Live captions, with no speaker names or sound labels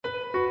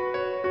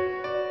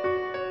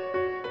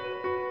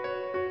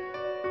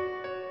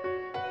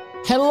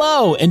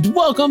Hello, and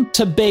welcome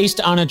to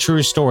Based on a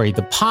True Story,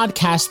 the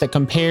podcast that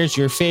compares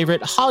your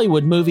favorite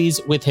Hollywood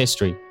movies with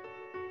history.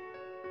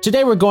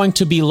 Today, we're going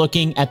to be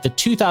looking at the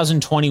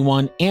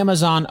 2021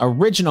 Amazon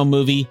original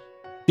movie,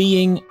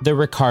 Being the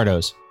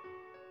Ricardos.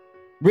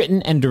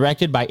 Written and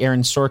directed by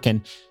Aaron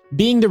Sorkin,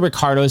 Being the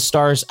Ricardos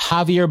stars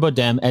Javier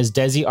Bardem as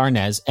Desi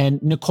Arnaz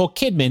and Nicole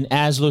Kidman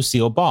as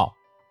Lucille Ball.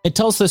 It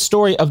tells the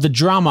story of the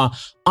drama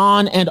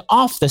on and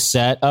off the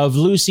set of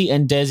Lucy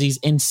and Desi's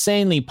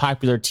insanely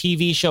popular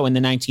TV show in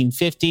the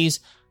 1950s,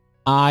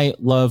 I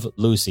Love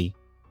Lucy.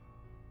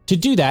 To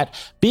do that,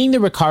 Being the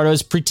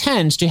Ricardos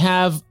pretends to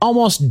have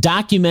almost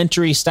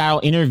documentary-style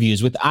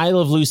interviews with I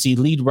Love Lucy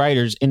lead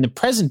writers in the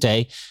present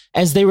day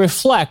as they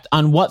reflect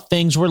on what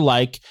things were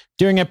like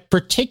during a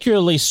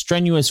particularly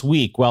strenuous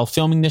week while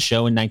filming the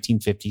show in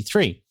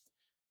 1953.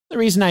 The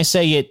reason I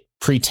say it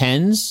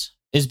pretends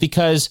is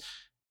because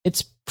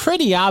it's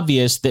pretty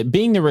obvious that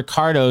Being the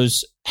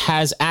Ricardos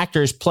has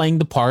actors playing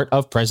the part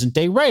of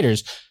present-day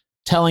writers,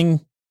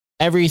 telling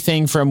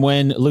everything from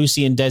when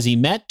Lucy and Desi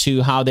met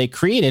to how they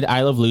created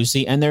I Love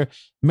Lucy and their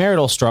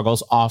marital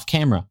struggles off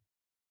camera.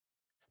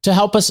 To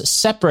help us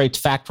separate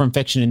fact from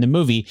fiction in the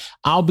movie,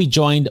 I'll be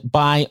joined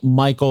by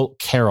Michael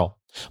Carroll.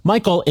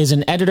 Michael is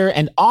an editor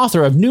and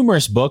author of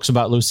numerous books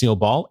about Lucille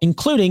Ball,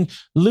 including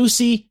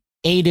Lucy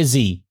A to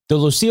Z, the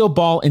Lucille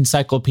Ball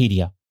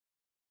Encyclopedia.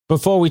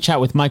 Before we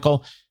chat with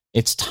Michael,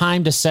 it's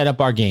time to set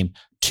up our game.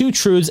 2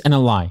 truths and a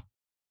lie.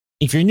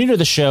 If you're new to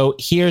the show,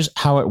 here's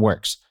how it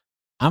works.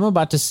 I'm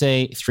about to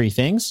say 3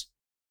 things.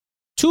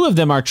 2 of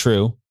them are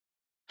true,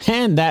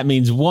 and that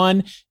means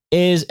 1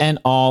 is an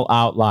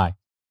all-out lie.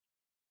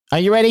 Are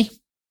you ready?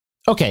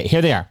 Okay,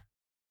 here they are.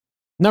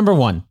 Number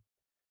 1.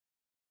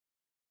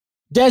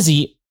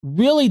 Desi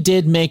really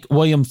did make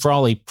William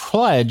Frawley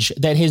pledge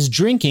that his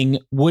drinking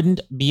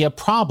wouldn't be a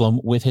problem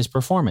with his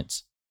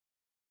performance.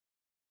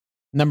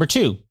 Number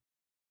 2.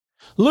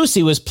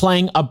 Lucy was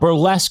playing a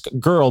burlesque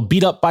girl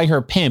beat up by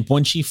her pimp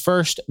when she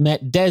first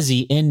met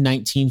Desi in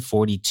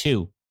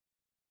 1942.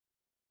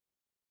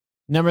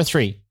 Number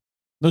 3.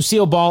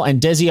 Lucille Ball and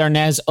Desi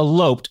Arnaz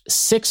eloped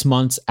 6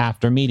 months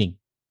after meeting.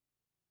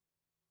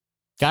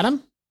 Got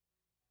him?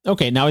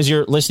 Okay, now as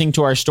you're listening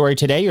to our story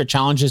today, your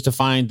challenge is to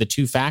find the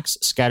 2 facts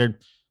scattered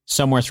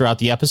somewhere throughout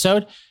the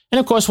episode. And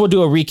of course, we'll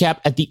do a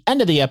recap at the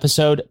end of the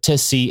episode to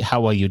see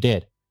how well you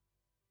did.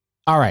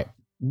 All right.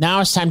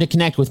 Now it's time to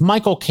connect with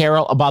Michael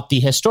Carroll about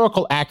the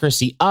historical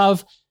accuracy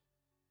of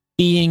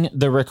Being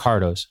the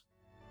Ricardos.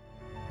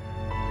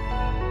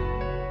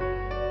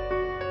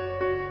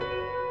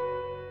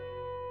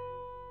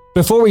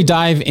 Before we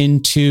dive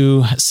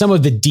into some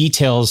of the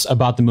details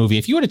about the movie,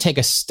 if you were to take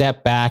a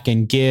step back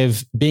and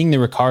give Being the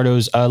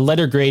Ricardos a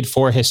letter grade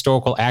for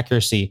historical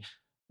accuracy,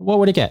 what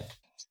would it get?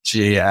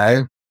 Gee,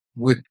 I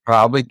would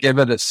probably give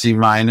it a C-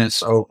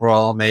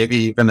 overall, maybe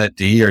even a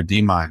D or D-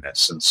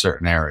 in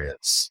certain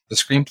areas. The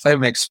screenplay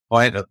makes a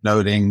point of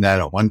noting that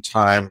at one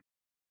time,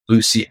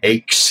 Lucy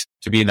aches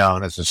to be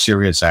known as a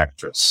serious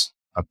actress,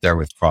 up there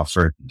with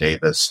Crawford,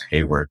 Davis,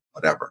 Hayward,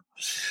 whatever.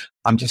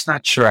 I'm just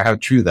not sure how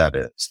true that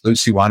is.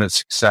 Lucy wanted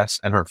success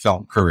in her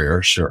film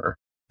career, sure,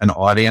 an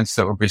audience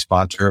that would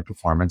respond to her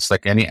performance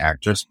like any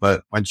actress,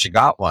 but when she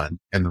got one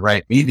in the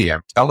right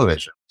medium,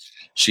 television,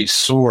 she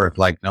soared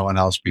like no one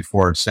else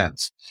before or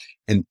since.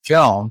 In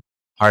film,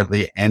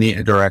 hardly any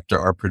director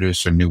or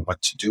producer knew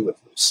what to do with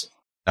Lucy.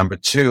 Number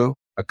 2,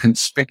 a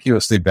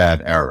conspicuously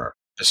bad error,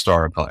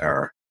 historical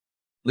error.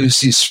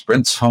 Lucy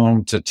sprints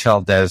home to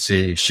tell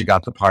Desi she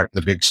got the part in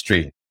The Big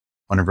Street,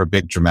 one of her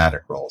big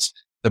dramatic roles.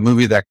 The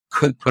movie that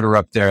could put her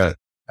up there,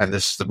 and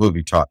this is the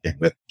movie talking,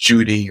 with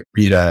Judy,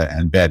 Rita,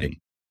 and Betty.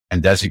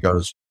 And Desi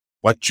goes,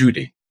 "What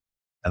Judy?"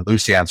 And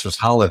Lucy answers,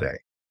 "Holiday."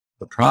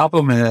 The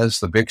problem is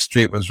The Big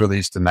Street was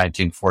released in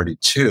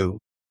 1942,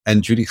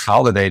 and Judy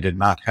Holliday did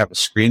not have a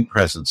screen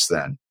presence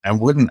then, and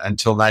wouldn't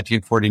until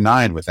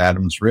 1949 with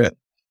Adam's Rib.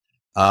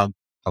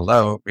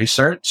 Hello,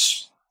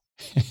 research?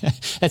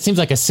 That seems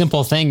like a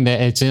simple thing that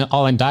it's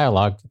all in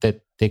dialogue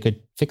that they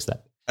could fix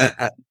that.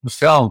 The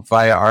film,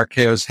 via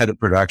RKO's head of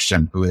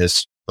production, who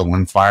is the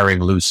one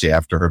firing Lucy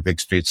after her Big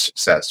Street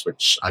success,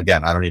 which,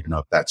 again, I don't even know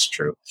if that's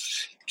true,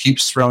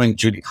 keeps throwing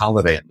Judy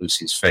Holliday in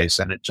Lucy's face,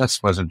 and it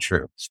just wasn't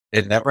true.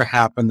 It never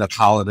happened that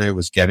Holliday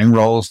was getting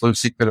roles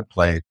Lucy could have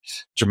played.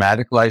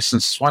 Dramatic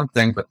license is one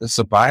thing, but this is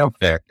a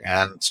biopic,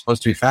 and it's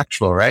supposed to be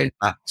factual, right?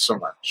 Not so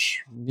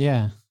much.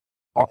 Yeah.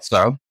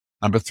 Also,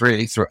 number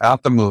 3,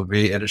 throughout the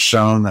movie, it is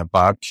shown that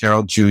Bob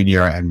Carroll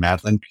Jr. and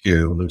Madeline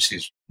Pugh,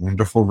 Lucy's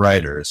wonderful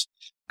writers,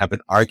 have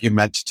an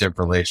argumentative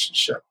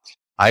relationship.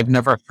 I've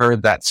never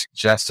heard that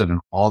suggested in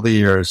all the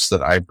years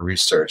that I've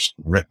researched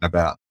and written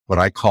about what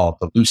I call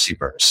the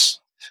Lucyverse,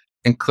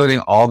 including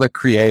all the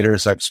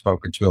creators I've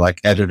spoken to, like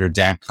editor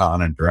Dan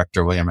Kahn and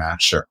director William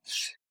Asher.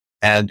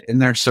 And in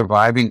their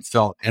surviving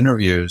film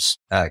interviews,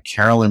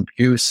 Carroll and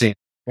Pugh seem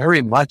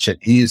very much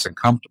at ease and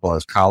comfortable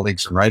as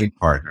colleagues and writing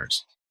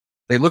partners.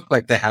 They look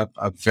like they have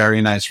a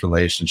very nice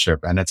relationship,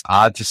 and it's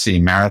odd to see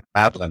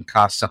Madeline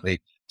constantly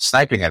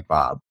sniping at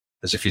Bob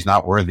as if he's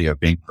not worthy of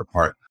being her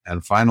partner.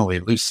 And finally,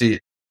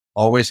 Lucy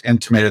always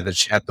intimated that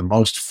she had the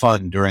most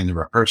fun during the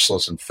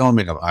rehearsals and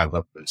filming of I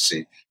Love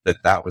Lucy,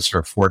 that was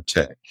her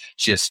forte.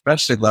 She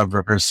especially loved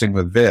rehearsing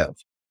with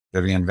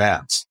Vivian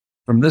Vance.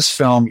 From this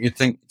film, you'd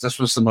think this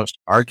was the most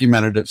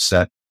argumentative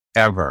set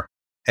ever.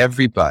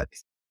 Everybody.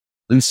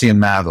 Lucy and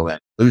Madeline,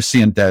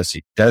 Lucy and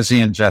Desi,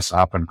 Desi and Jess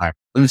Oppenheimer,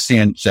 Lucy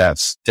and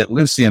Jess,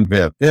 Lucy and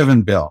Viv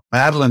and Bill,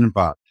 Madeline and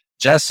Bob,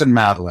 Jess and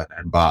Madeline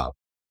and Bob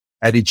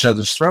at each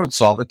other's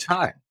throats all the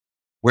time.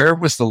 Where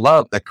was the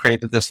love that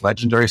created this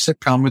legendary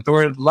sitcom with the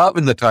word love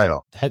in the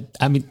title?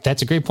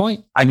 That's a great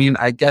point.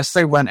 I guess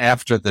they went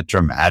after the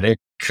dramatic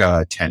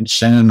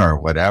tension or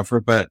whatever,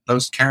 but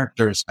those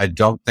characters, I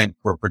don't think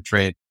were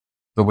portrayed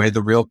the way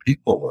the real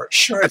people were.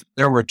 Sure,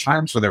 there were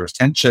times where there was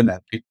tension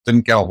and people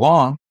didn't get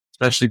along,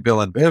 especially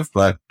Bill and Viv,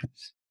 but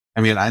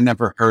I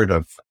never heard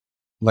of,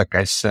 like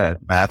I said,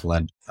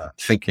 Madeline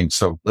thinking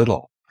so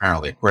little,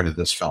 apparently, according to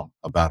this film,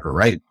 about her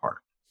writing part.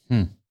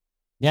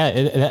 Yeah,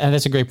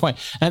 that's a great point.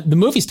 The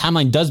movie's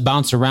timeline does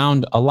bounce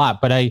around a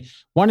lot, but I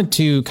wanted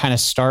to kind of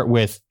start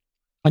with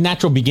a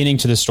natural beginning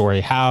to the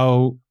story,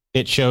 how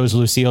it shows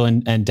Lucille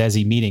and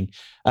Desi meeting.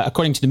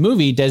 According to the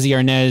movie, Desi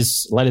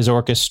Arnaz led his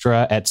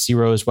orchestra at C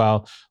Rose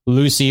while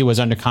Lucy was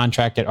under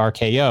contract at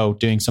RKO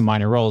doing some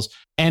minor roles.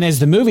 And as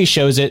the movie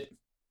shows it,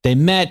 they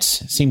met,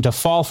 seemed to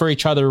fall for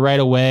each other right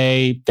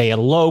away. They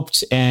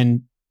eloped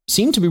and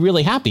seemed to be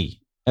really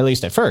happy, at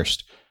least at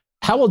first.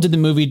 How well did the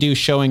movie do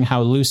showing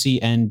how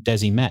Lucy and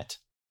Desi met?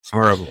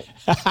 Horrible.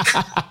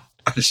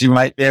 As you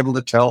might be able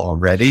to tell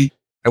already,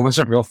 I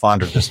wasn't real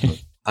fond of this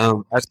movie.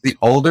 As the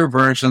older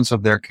versions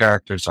of their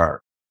characters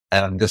are,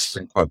 and this is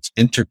in quotes,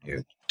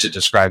 interviewed to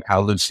describe how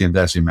Lucy and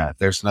Desi met,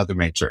 there's another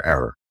major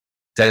error.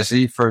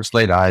 Desi first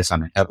laid eyes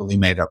on a heavily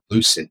made up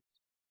Lucy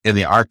in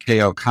the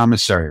RKO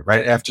commissary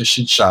right after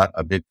she'd shot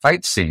a big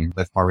fight scene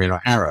with Maureen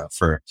O'Hara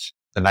for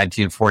the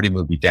 1940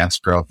 movie Dance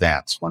Girl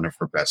Dance, one of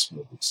her best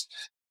movies.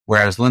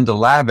 Whereas Linda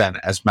Lavin,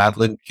 as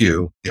Madeline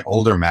Pugh, the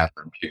older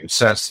Madeline Pugh,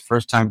 says the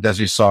first time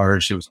Desi saw her,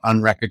 she was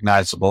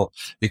unrecognizable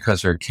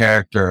because her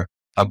character,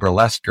 a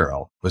burlesque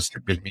girl, was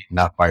being beaten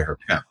up by her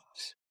pimp.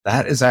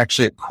 That is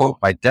actually a quote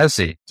by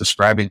Desi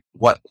describing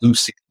what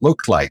Lucy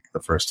looked like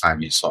the first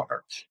time he saw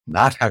her,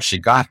 not how she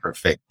got her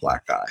fake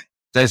black eye.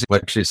 Desi,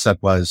 what she said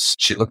was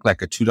she looked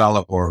like a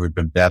 $2 whore who'd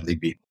been badly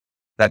beaten.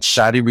 That's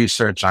shoddy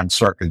research on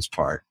Sorkin's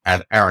part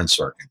and Aaron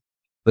Sorkin.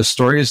 The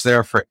story is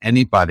there for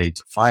anybody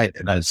to find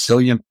in a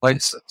zillion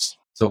places.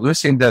 So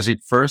Lucy and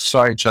Desi first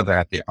saw each other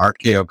at the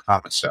RKO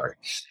commissary.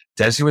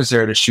 Desi was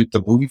there to shoot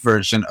the movie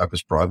version of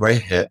his Broadway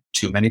hit,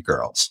 Too Many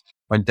Girls.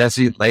 When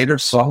Desi later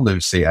saw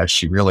Lucy as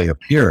she really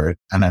appeared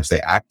and as they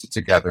acted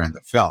together in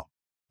the film.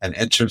 And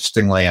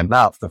interestingly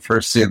enough, the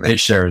first scene they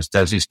share is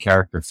Desi's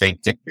character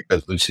fainting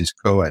because Lucy's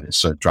co-ed is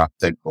so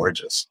drop-dead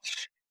gorgeous.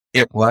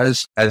 It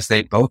was, as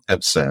they both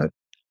have said,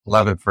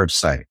 love at first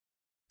sight.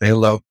 They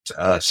eloped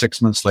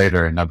 6 months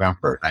later in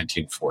November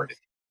 1940.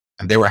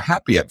 And they were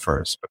happy at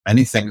first, but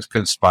many things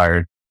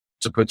conspired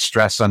to put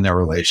stress on their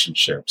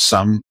relationship.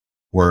 Some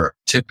were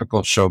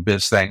typical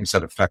showbiz things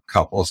that affect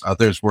couples.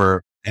 Others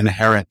were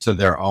inherent to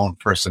their own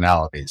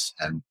personalities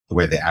and the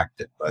way they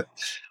acted. But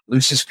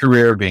Lucy's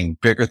career being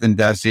bigger than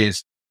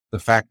Desi's, the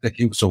fact that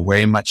he was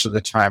away much of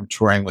the time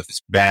touring with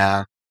his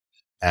band,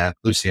 and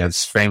Lucy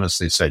has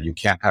famously said, you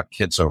can't have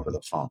kids over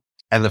the phone.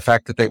 And the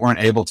fact that they weren't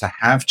able to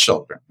have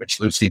children, which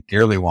Lucy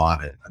dearly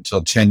wanted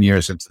until 10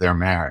 years into their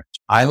marriage.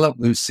 I Love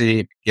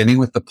Lucy, beginning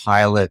with the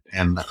pilot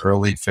in the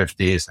early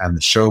 50s and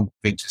the show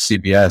moving to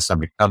CBS and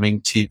becoming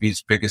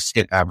TV's biggest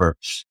hit ever,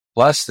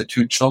 plus the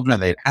 2 children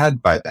they'd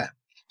had by then,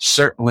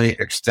 certainly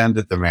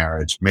extended the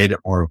marriage, made it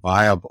more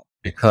viable.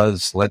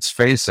 Because let's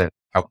face it,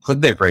 how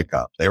could they break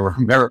up? They were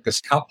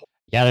America's couple.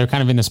 Yeah, they were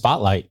kind of in the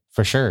spotlight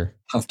for sure.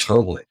 Oh,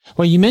 totally.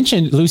 Well, you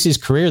mentioned Lucy's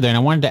career there, and I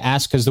wanted to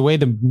ask, because the way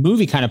the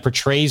movie kind of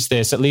portrays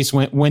this, at least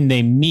when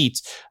they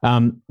meet,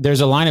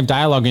 there's a line of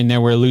dialogue in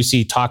there where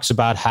Lucy talks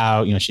about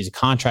how, she's a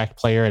contract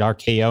player at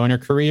RKO and her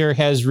career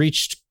has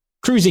reached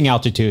cruising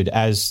altitude,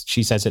 as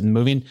she says it in the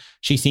movie. And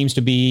she seems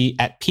to be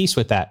at peace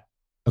with that,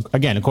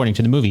 again, according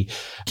to the movie.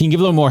 Can you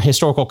give a little more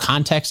historical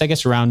context, I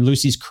guess, around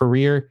Lucy's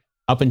career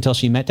up until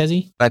she met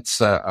Desi?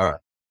 That's not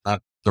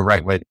the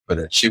right way to put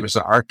it. She was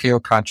an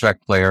RKO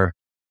contract player.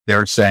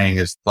 They're saying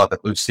is thought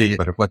that Lucy,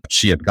 but what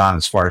she had gone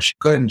as far as she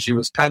could, and she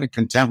was kind of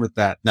content with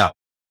that. No,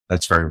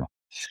 that's very wrong.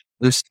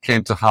 Lucy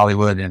came to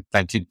Hollywood in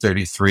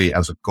 1933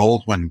 as a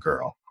Goldwyn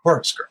girl,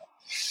 chorus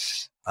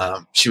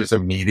girl. She was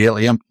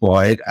immediately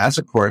employed as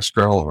a chorus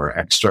girl or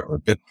extra or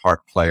bit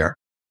part player,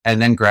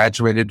 and then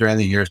graduated during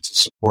the years to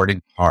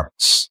supporting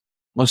parts,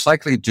 most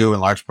likely due in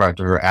large part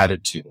to her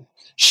attitude.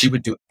 She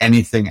would do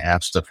anything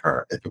asked of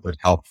her if it would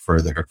help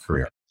further her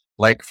career.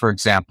 Like, for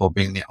example,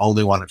 being the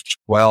only one of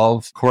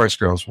 12 chorus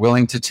girls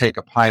willing to take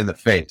a pie in the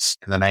face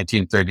in the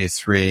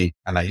 1933,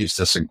 and I use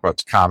this in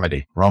quotes,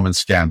 comedy, Roman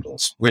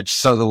Scandals, which,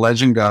 so the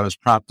legend goes,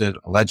 prompted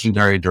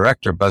legendary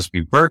director Busby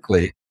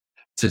Berkeley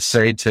to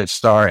say to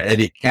star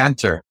Eddie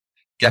Cantor,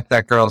 get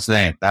that girl's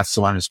name. That's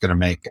the one who's going to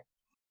make it.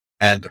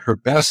 And her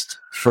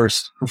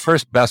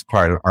first best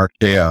part of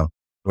RKO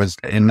was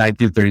in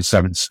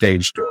 1937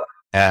 Stage Door.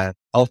 And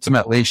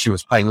ultimately, she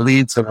was playing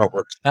leads in what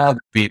were called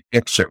beat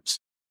pictures.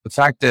 The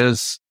fact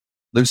is,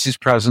 Lucy's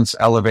presence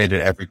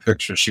elevated every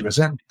picture she was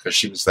in because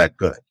she was that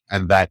good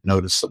and that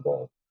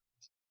noticeable.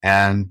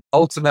 And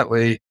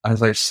ultimately,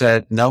 as I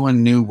said, no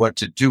one knew what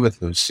to do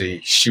with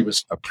Lucy. She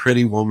was a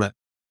pretty woman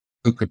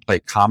who could play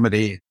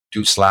comedy,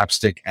 do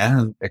slapstick,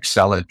 and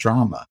excel at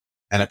drama.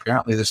 And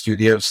apparently the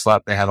studios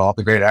thought they had all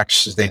the great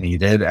actresses they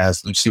needed,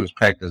 as Lucy was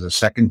pegged as a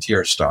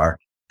second-tier star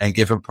and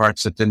given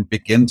parts that didn't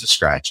begin to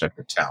scratch at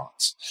her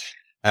talents.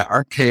 At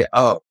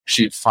RKO,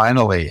 she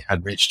finally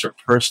had reached her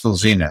personal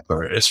zenith,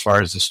 or as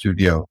far as the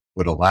studio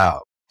would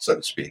allow, so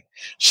to speak.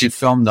 She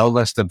filmed no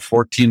less than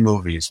 14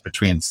 movies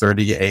between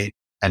 1938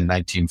 and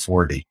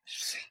 1940,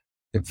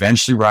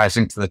 eventually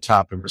rising to the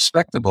top of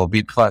respectable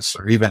B+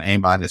 or even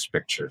A-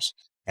 pictures,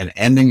 and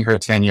ending her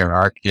tenure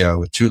at RKO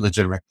with 2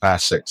 legitimate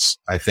classics.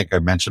 I think I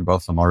mentioned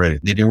both of them already.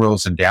 Leading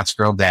roles in Dance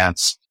Girl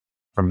Dance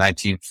from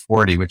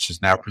 1940, which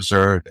is now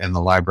preserved in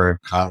the Library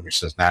of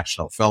Congress's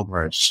National Film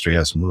Registry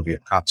as a movie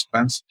of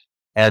consequence,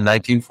 and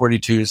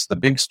 1942's The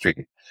Big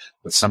Street,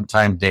 with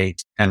sometime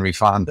date Henry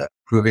Fonda,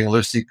 proving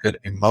Lucy could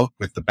emote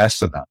with the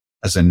best of them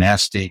as a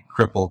nasty,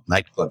 crippled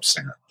nightclub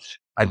singer.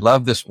 I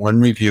love this one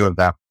review of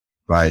that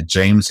by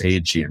James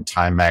Agee in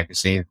Time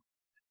magazine.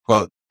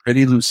 Quote,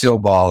 pretty Lucille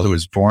Ball, who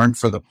was born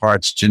for the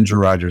parts Ginger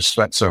Rogers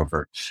sweats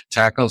over,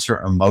 tackles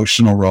her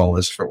emotional role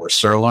as if it were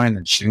sirloin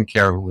and she didn't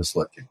care who was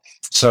looking.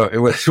 So it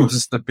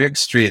was The Big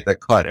Street that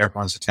caught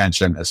everyone's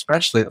attention,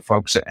 especially the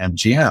folks at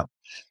MGM,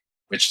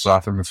 which is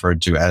often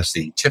referred to as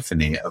the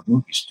Tiffany of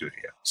movie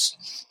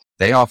studios.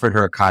 They offered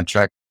her a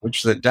contract,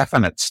 which was a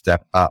definite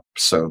step up.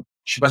 So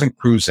she wasn't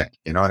cruising,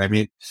 you know what I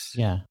mean?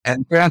 Yeah.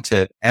 And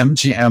granted,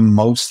 MGM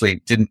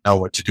mostly didn't know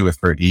what to do with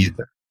her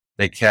either.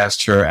 They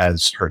cast her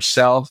as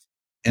herself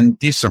in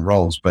decent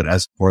roles, but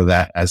as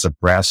a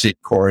brassy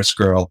chorus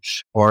girl,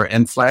 or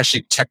in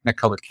flashy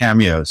Technicolor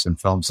cameos in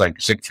films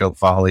like Ziegfeld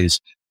Follies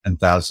and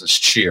Thousands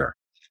Cheer.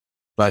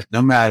 But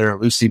no matter,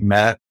 Lucy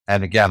met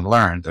and again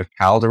learned and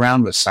palled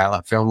around with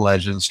silent film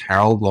legends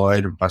Harold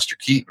Lloyd and Buster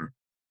Keaton,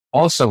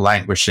 also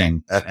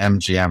languishing at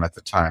MGM at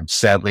the time,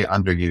 sadly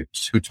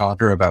underused, who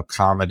taught her about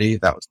comedy.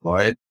 That was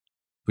Lloyd,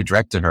 who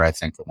directed her, I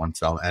think, for one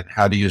film, and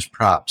how to use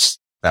props.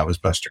 That was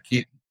Buster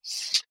Keaton.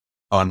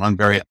 Oh, and one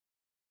very,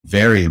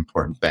 very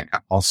important thing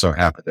also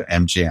happened at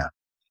MGM.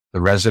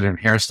 The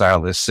resident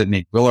hairstylist,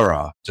 Sidney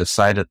Guilleroff,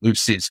 decided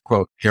Lucy's,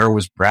 quote, hair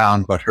was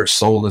brown, but her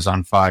soul is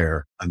on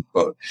fire,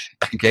 unquote,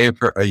 and gave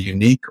her a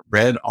unique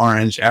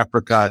red-orange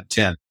apricot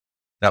tint.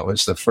 That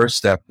was the first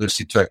step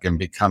Lucy took in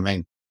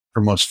becoming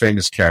her most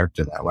famous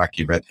character, that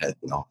wacky redhead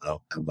we all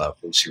know and love,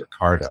 Lucy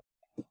Ricardo.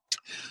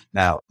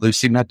 Now,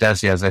 Lucy met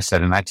Desi, as I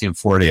said, in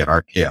 1940 at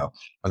RKO,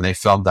 when they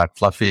filmed that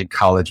fluffy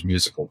college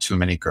musical, Too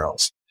Many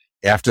Girls.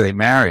 After they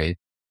married,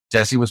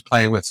 Desi was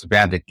playing with the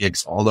band at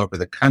gigs all over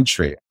the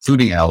country,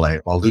 including LA,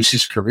 while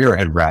Lucy's career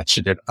had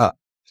ratcheted up.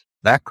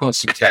 That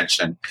caused some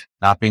tension,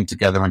 not being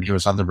together when he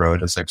was on the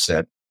road, as I've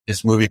said,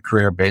 his movie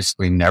career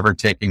basically never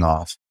taking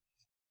off.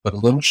 But a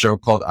little show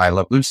called I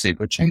Love Lucy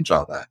would change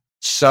all that.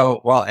 So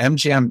while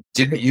MGM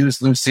didn't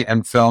use Lucy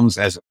in films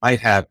as it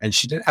might have, and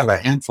she did have a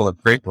handful of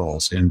great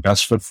roles in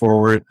Best Foot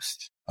Forward,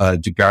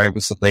 Dugarry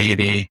Was the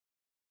Lady,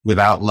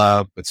 Without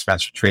Love with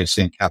Spencer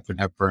Tracy and Katharine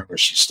Hepburn, where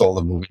she stole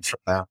the movie from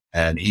them,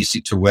 and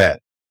Easy to Wed.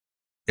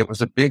 It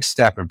was a big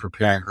step in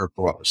preparing her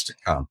for what was to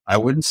come. I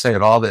wouldn't say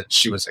at all that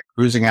she was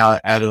cruising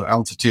out at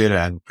altitude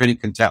and pretty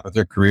content with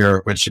her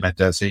career when she met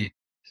Desi.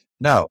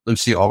 No,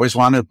 Lucy always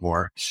wanted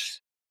more.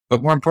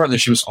 But more importantly,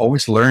 she was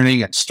always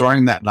learning and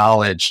storing that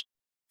knowledge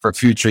for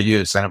future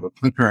use, and it would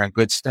put her in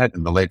good stead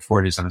in the late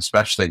 40s and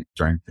especially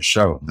during the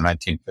show in the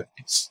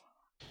 1950s.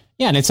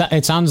 Yeah, and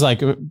it sounds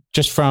like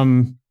just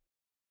from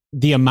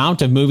the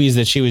amount of movies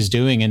that she was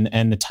doing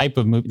and the type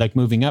of movie, like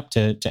moving up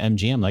to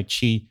MGM, like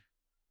she,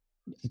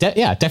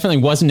 definitely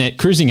wasn't at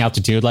cruising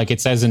altitude like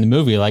it says in the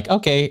movie. Like,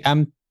 okay,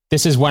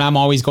 this is what I'm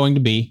always going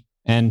to be,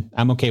 and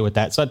I'm okay with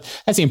that. So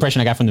that's the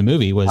impression I got from the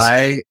movie. Was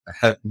I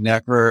have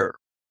never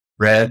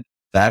read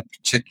that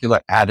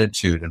particular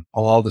attitude and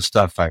all the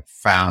stuff I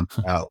found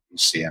out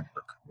Lucy and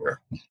her career.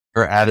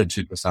 Her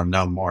attitude was, I'm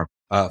no more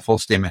full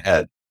steam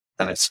ahead,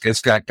 and it's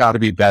got to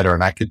be better,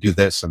 and I could do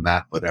this and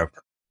that,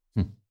 whatever.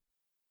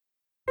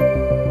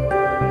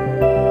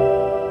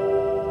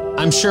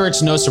 I'm sure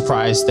it's no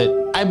surprise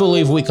that I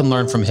believe we can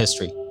learn from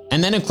history,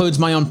 and that includes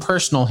my own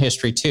personal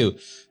history too.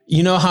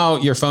 You know how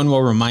your phone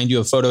will remind you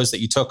of photos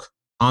that you took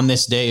on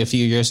this day a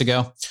few years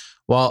ago?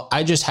 Well,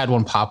 I just had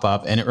one pop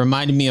up, and it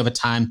reminded me of a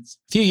time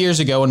a few years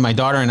ago when my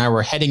daughter and I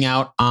were heading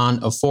out on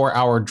a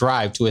 4-hour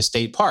drive to a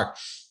state park.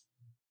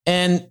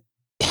 And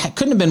it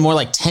couldn't have been more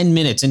like 10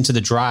 minutes into the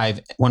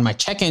drive when my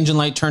check engine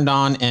light turned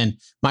on and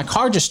my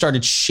car just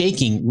started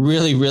shaking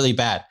really, really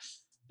bad.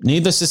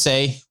 Needless to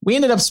say, we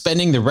ended up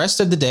spending the rest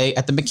of the day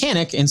at the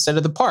mechanic instead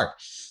of the park.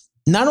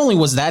 Not only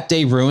was that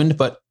day ruined,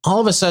 but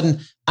all of a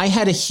sudden, I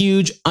had a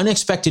huge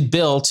unexpected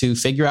bill to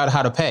figure out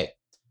how to pay.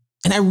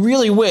 And I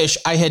really wish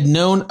I had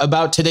known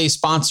about today's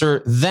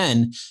sponsor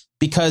then,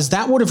 because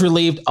that would have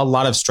relieved a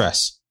lot of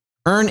stress.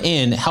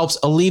 EarnIn helps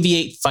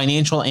alleviate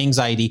financial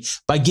anxiety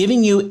by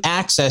giving you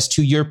access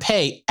to your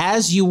pay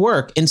as you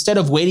work instead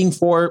of waiting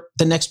for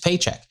the next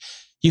paycheck.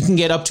 You can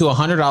get up to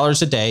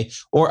 $100 a day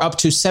or up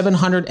to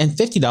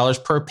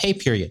 $750 per pay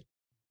period.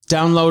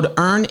 Download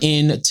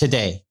EarnIn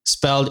today,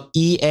 spelled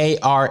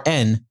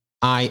EARNIN,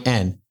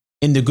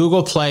 in the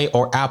Google Play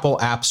or Apple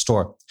App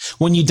Store.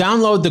 When you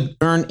download the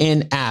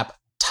EarnIn app,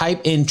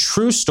 type in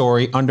True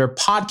Story under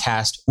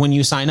podcast when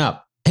you sign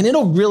up, and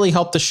it'll really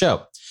help the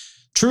show.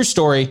 True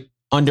Story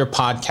under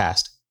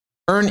podcast.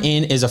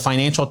 EarnIn is a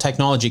financial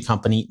technology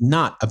company,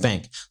 not a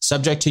bank.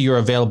 Subject to your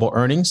available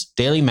earnings,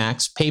 daily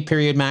max, pay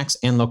period max,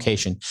 and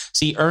location.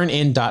 See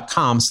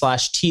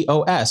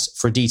earnin.com/TOS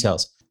for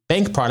details.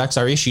 Bank products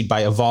are issued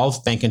by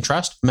Evolve Bank and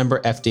Trust, member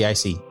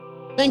FDIC.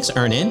 Thanks,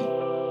 EarnIn.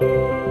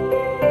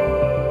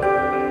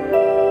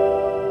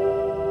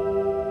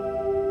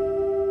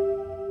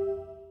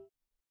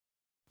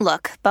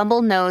 Look,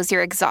 Bumble knows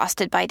you're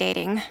exhausted by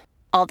dating.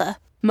 All the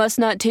must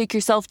not take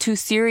yourself too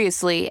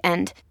seriously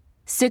and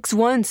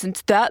 6'1"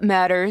 since that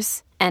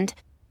matters. And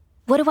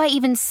what do I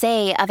even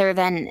say other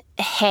than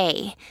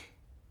hey?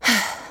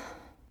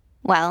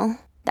 Well,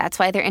 that's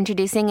why they're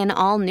introducing an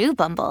all-new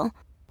Bumble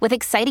with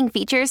exciting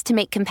features to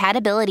make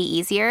compatibility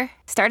easier,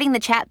 starting the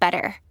chat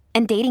better,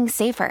 and dating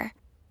safer.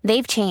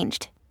 They've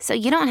changed, so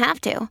you don't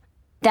have to.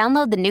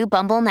 Download the new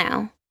Bumble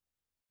now.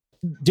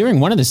 During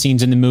one of the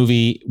scenes in the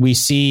movie, we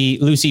see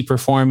Lucy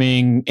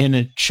performing in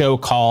a show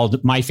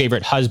called My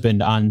Favorite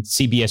Husband on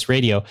CBS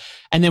Radio.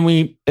 And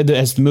then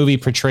as the movie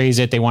portrays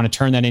it, they want to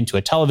turn that into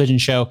a television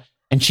show.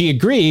 And she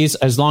agrees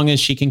as long as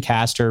she can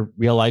cast her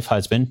real life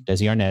husband,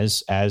 Desi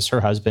Arnaz, as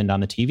her husband on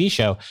the TV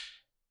show.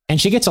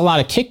 And she gets a lot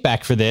of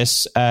kickback for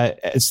this.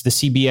 As the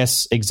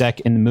CBS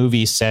exec in the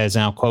movie says,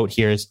 and I'll quote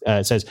here,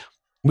 it says,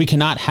 "We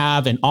cannot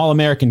have an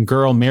all-American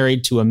girl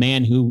married to a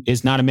man who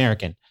is not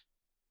American."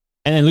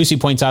 And then Lucy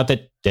points out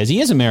that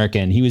Desi is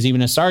American. He was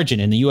even a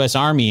sergeant in the U.S.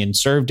 Army and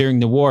served during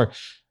the war,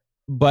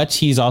 but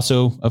he's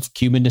also of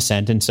Cuban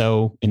descent. And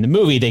so in the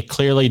movie, they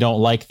clearly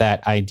don't like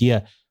that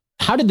idea.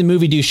 How did the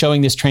movie do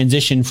showing this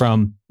transition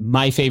from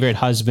My Favorite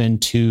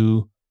Husband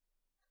to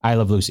I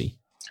Love Lucy?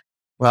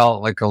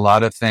 Well, like a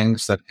lot of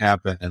things that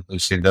happen in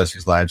Lucy and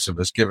Desi's lives, it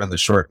was given the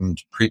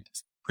shortened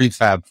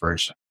prefab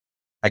version.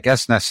 I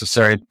guess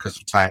necessary because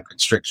of time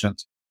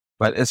constrictions,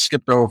 but it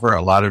skipped over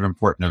a lot of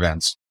important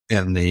events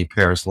in the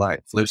pair's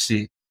life.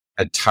 Lucy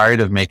had tired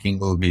of making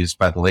movies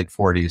by the late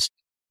 40s.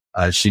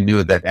 She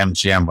knew that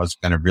MGM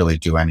wasn't going to really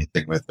do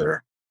anything with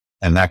her,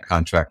 and that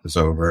contract was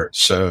over.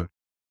 So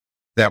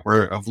that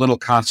were of little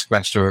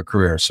consequence to her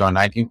career. So in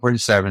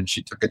 1947,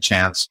 she took a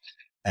chance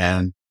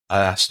and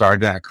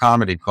starred in a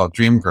comedy called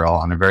Dreamgirl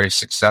on a very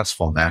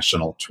successful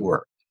national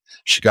tour.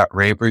 She got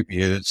rave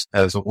reviews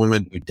as a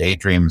woman who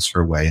daydreams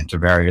her way into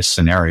various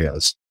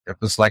scenarios. It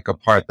was like a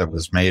part that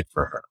was made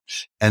for her.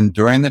 And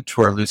during the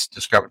tour, Lucy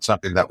discovered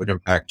something that would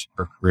impact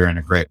her career in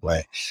a great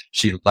way.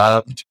 She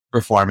loved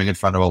performing in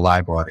front of a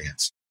live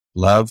audience,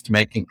 loved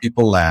making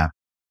people laugh,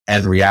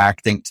 and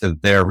reacting to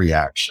their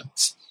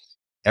reactions.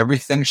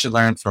 Everything she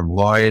learned from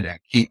Lloyd and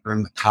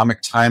Keaton, the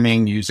comic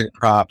timing, music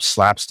props,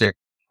 slapstick,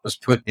 was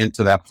put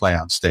into that play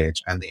on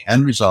stage. And the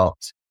end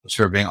result was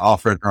her being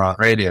offered her own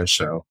radio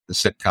show, the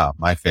sitcom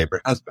My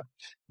Favorite Husband,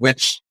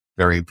 which,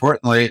 very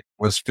importantly,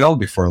 was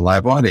filmed before a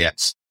live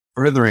audience,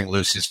 furthering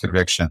Lucy's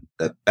conviction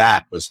that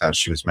that was how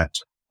she was meant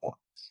to perform.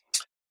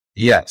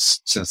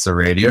 Yes, since the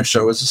radio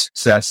show was a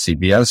success,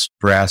 CBS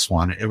brass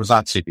wanted, it was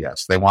on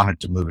CBS. They wanted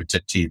to move it to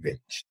TV.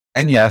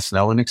 And yes,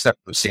 no one except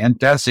Lucy and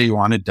Desi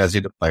wanted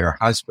Desi to play her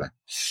husband.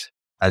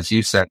 As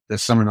you said,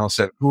 as someone else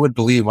said, who would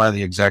believe one of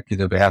the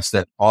executives asked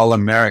that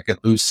all-American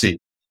Lucy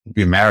would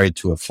be married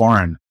to a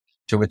foreigner?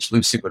 To which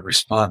Lucy would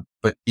respond,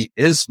 but he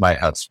is my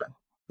husband.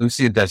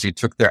 Lucy and Desi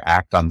took their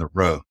act on the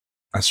road,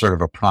 as sort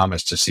of a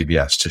promise to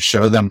CBS to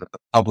show them that the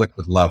public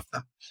would love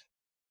them,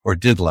 or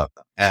did love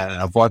them. And in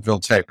a vaudeville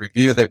type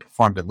review, they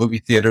performed at movie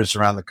theaters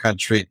around the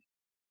country,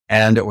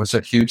 and it was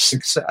a huge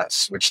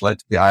success, which led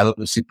to the I Love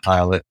Lucy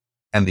pilot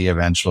and the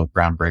eventual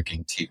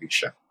groundbreaking TV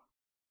show.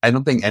 I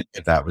don't think any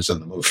of that was in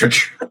the movie.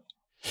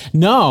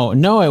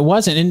 No, it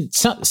wasn't. And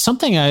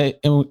something I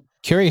am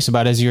curious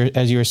about as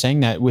you were saying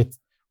that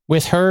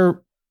with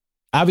her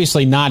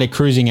obviously not at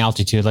cruising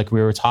altitude like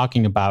we were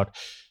talking about,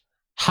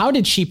 how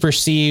did she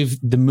perceive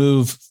the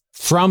move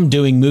from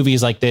doing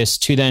movies like this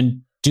to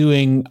then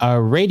doing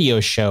a radio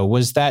show?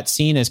 Was that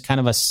seen as kind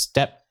of a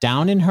step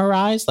down in her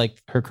eyes?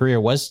 Like her career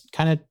was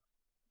kind of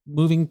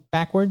moving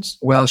backwards?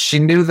 Well, she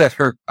knew that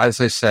as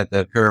I said,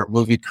 that her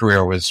movie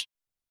career was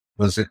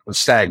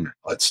stagnant,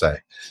 let's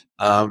say.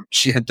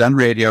 She had done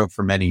radio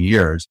for many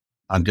years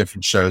on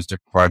different shows,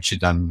 different parts.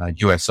 She'd done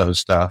USO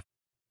stuff.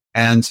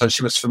 And so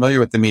she was familiar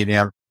with the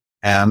medium.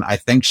 And I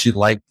think she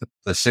liked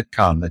the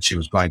sitcom that she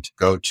was going to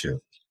go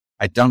to.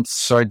 I don't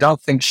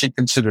think she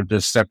considered it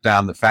a step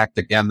down. The fact,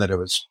 again, that it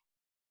was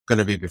going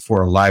to be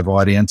before a live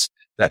audience,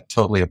 that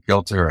totally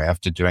appealed to her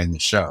after doing the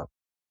show.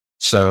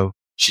 So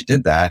she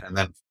did that. And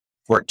then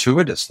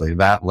fortuitously,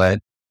 that led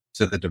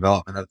to the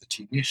development of the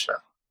TV show.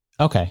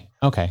 Okay.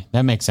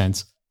 That makes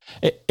sense.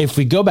 If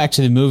we go back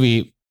to the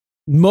movie,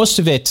 most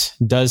of it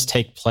does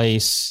take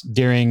place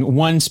during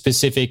one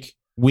specific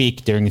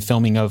week during the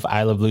filming of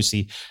I Love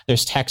Lucy.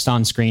 There's text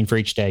on screen for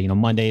each day.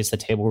 Monday is the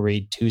table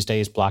read, Tuesday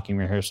is blocking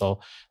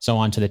rehearsal, so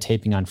on to the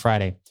taping on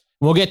Friday.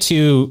 We'll get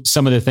to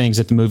some of the things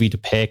that the movie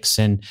depicts,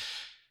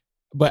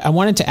 but I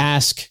wanted to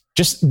ask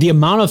just the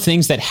amount of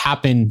things that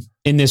happen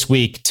in this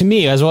week. To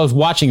me, as well as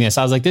watching this,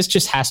 I was like, this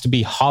just has to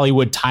be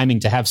Hollywood timing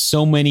to have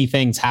so many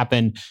things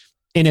happen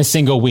in a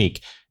single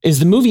week. Is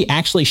the movie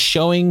actually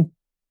showing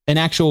an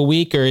actual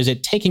week, or is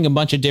it taking a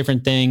bunch of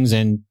different things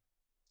and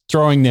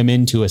throwing them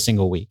into a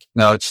single week?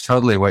 No, it's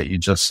totally what you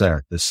just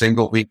said. The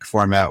single week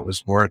format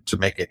was more to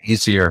make it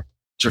easier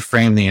to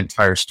frame the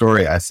entire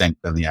story, I think,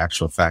 than the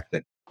actual fact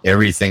that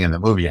everything in the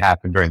movie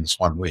happened during this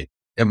one week.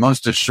 It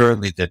most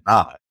assuredly did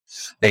not.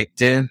 They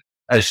did,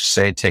 as you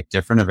say, take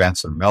different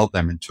events and meld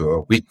them into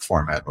a week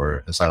format,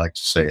 or as I like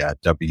to say, a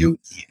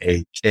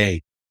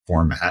WEAK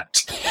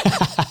format,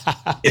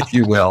 if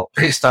you will,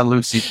 based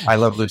on I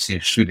Love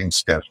Lucy's shooting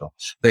schedule.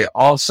 They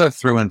also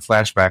threw in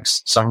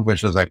flashbacks, some of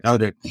which, as I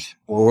noted,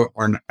 were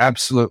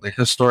absolutely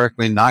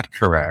historically not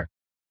correct,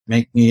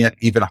 making it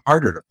even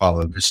harder to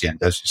follow Lucy and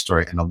Desi's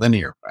story in a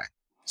linear way.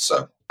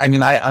 So, I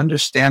mean, I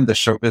understand the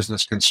show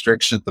business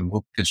constrictions,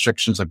 the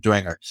constrictions of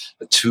doing a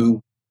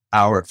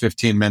 2-hour,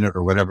 15-minute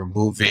or whatever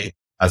movie,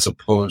 as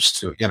opposed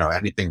to,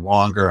 anything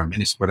longer, a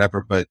mini,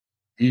 whatever, but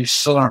you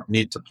still don't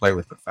need to play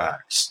with the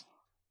facts.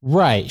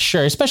 Right,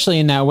 sure. Especially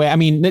in that way. I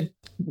mean,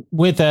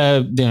 with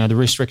the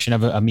restriction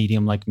of a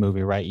medium like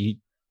movie, right?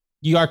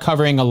 You are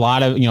covering a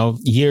lot of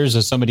years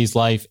of somebody's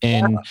life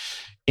in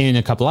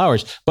a couple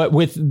hours. But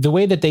with the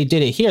way that they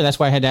did it here, that's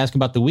why I had to ask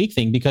about the week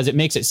thing, because it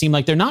makes it seem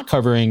like they're not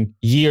covering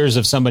years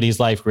of somebody's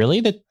life, really.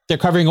 That they're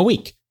covering a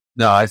week.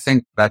 No, I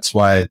think that's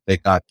why they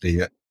got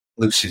the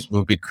Lucy's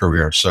movie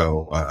career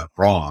so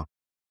wrong,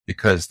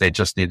 because they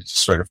just needed to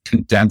sort of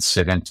condense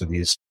it into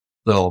these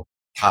little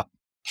pop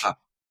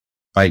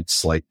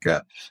bites like,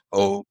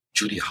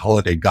 Judy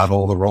Holliday got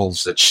all the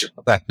roles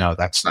no,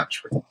 that's not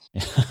true.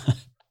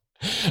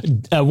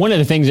 One of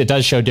the things it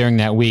does show during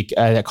that week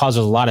that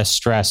causes a lot of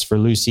stress for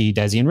Lucy,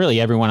 Desi, and really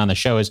everyone on the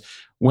show is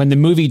when the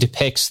movie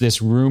depicts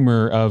this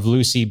rumor of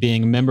Lucy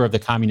being a member of the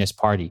Communist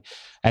Party.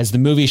 As the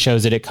movie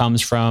shows it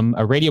comes from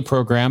a radio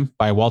program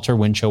by Walter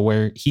Winchell,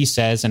 where he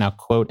says, and I'll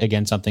quote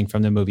again something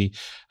from the movie,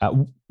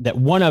 that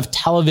one of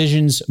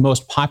television's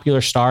most popular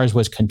stars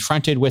was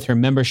confronted with her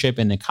membership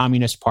in the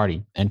Communist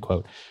Party, end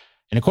quote.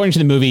 And according to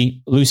the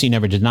movie, Lucy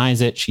never denies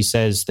it. She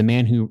says the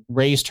man who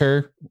raised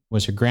her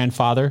was her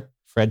grandfather,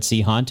 Fred C.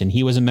 Hunt, and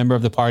he was a member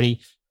of the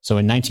party. So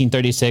in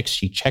 1936,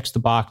 she checks the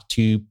box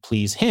to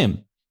please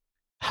him.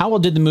 How well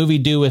did the movie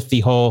do with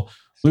the whole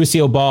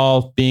Lucille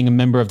Ball being a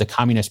member of the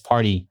Communist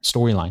Party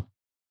storyline?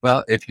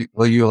 Well,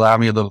 will you allow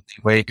me a little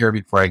leeway here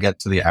before I get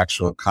to the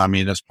actual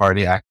Communist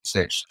Party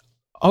accusation?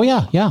 Oh,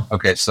 yeah.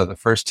 Okay, so the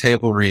first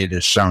table read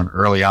is shown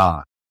early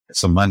on.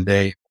 It's a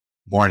Monday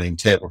morning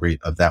table read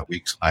of that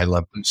week's I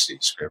Love Lucy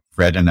script,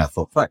 Fred and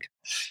Ethel fight,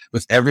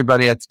 with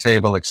everybody at the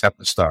table except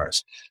the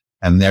stars.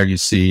 And there you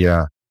see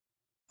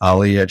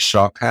Alia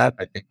Shawkat,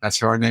 I think that's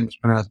how her name is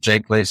pronounced,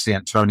 Jake Lacey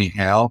and Tony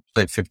Hale,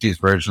 played 50s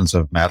versions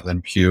of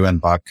Madeline Pugh and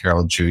Bob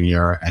Carroll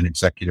Jr. and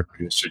executive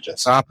producer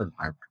Jess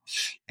Oppenheimer,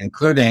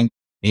 including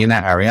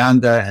Nina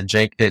Arianda and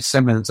J.K.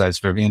 Simmons as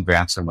Vivian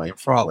Vance and William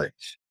Frawley.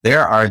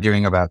 They're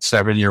arguing about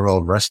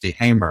 7-year-old Rusty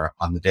Hamer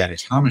on the Danny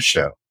Thomas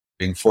Show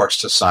being forced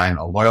to sign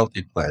a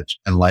loyalty pledge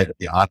in light of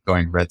the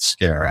ongoing Red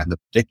Scare and the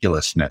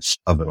ridiculousness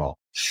of it all.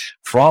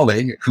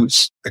 Frawley,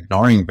 who's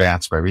ignoring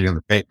Vance by reading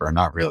the paper and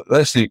not really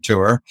listening to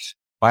her,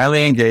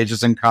 finally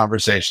engages in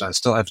conversation. I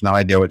still have no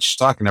idea what she's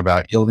talking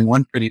about, yielding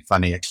one pretty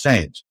funny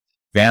exchange.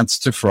 Vance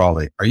to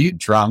Frawley, "Are you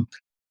drunk?"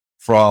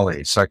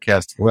 Frawley,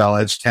 sarcastic, "Well,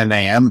 it's 10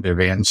 a.m.,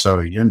 Vivian,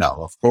 so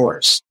of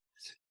course."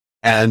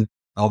 And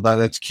although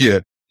that's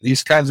cute,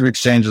 these kinds of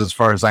exchanges, as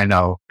far as I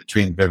know,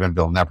 between Viv and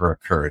Bill never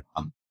occurred.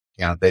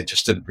 They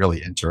just didn't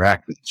really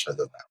interact with each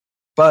other.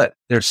 But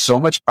there's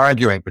so much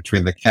arguing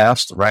between the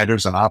cast, the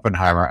writers, and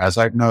Oppenheimer, as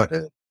I've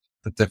noted,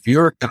 that the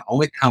viewer can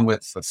only come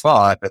with the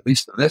thought, at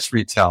least in this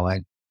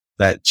retelling,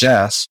 that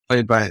Jess,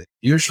 played by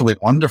usually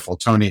wonderful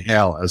Tony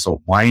Hale as a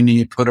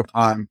whiny,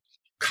 put-upon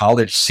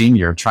college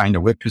senior trying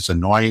to whip his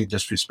annoying,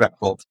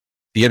 disrespectful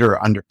theater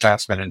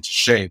underclassmen into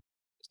shape,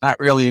 is not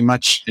really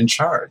much in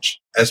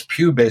charge, as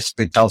Pugh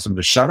basically tells him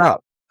to shut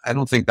up. I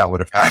don't think that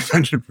would have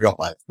happened in real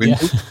life. We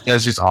moved to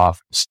Desi's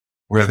office,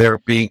 where they're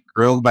being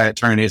grilled by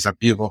attorneys and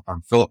people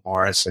from Philip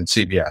Morris and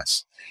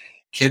CBS.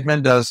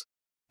 Kidman does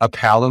a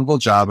palatable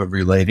job of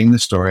relating the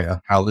story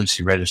of how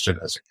Lucy registered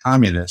as a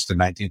communist in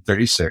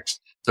 1936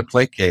 to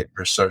placate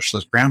her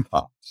socialist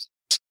grandpa.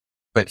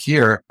 But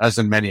here, as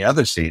in many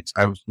other scenes,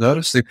 I was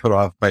noticeably put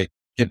off by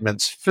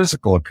Kidman's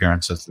physical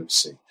appearance as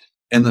Lucy,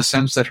 in the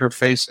sense that her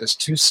face is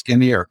too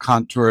skinny or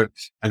contoured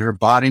and her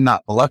body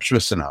not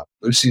voluptuous enough.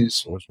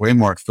 Lucy's was way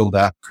more filled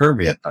out,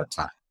 curvy at that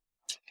time.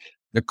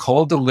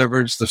 Nicole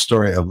delivers the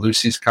story of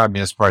Lucy's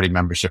Communist Party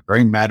membership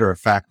very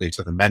matter-of-factly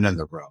to the men in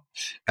the room.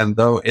 And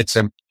though it's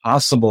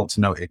impossible to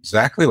know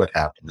exactly what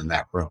happened in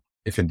that room,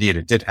 if indeed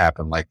it did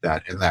happen like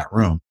that in that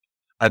room.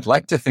 I'd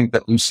like to think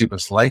that Lucy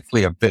was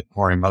likely a bit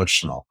more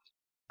emotional.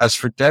 As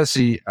for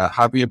Desi,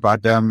 Javier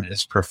Bardem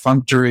is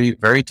perfunctory,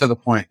 very to the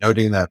point,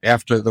 noting that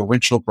after the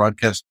Winchell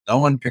broadcast, no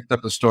one picked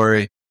up the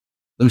story.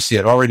 Lucy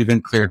had already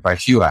been cleared by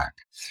HUAC.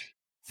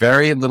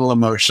 Very little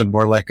emotion,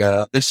 more like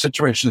this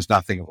situation is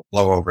nothing, a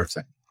blow over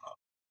thing.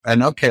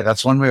 And okay,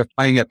 that's one way of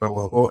playing it, but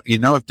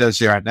if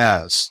Desi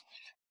Arnaz,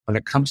 when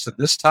it comes to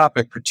this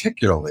topic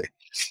particularly,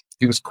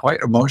 he was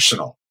quite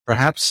emotional,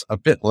 perhaps a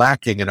bit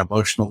lacking in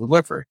emotional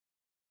delivery.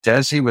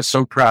 Desi was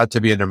so proud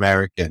to be an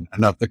American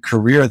and of the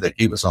career that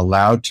he was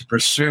allowed to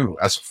pursue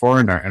as a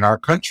foreigner in our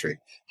country.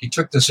 He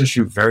took this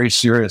issue very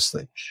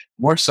seriously,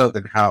 more so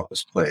than how it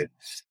was played.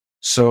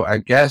 So I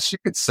guess you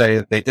could say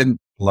that they didn't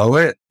blow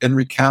it in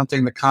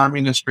recounting the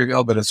communist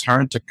reveal, but it's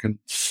hard to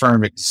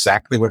confirm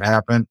exactly what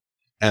happened.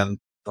 And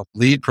the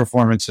lead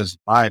performances,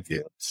 in my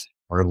view,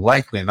 were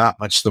likely not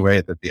much the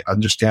way that the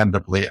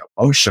understandably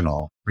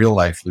emotional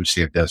real-life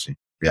Lucy and Desi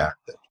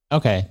reacted.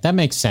 Okay, that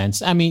makes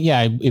sense. I mean,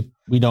 yeah,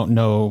 we don't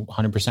know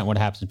 100% what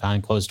happens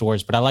behind closed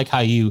doors, but I like how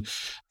you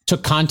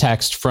took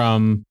context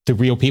from the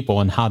real people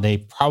and how they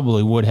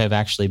probably would have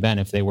actually been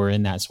if they were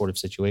in that sort of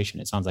situation.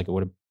 It sounds like it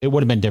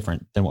would have been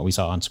different than what we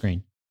saw on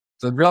screen.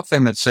 The real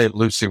thing that saved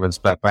Lucy was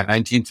that by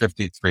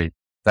 1953,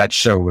 that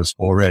show was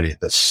already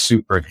the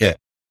super hit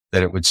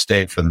that it would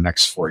stay for the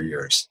next 4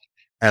 years.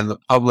 And the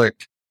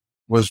public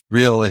was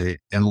really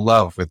in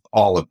love with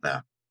all of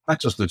them. Not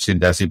just Lucy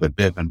and Desi, but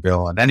Biv and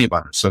Bill and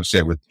anyone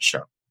associated with the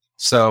show.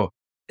 So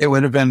it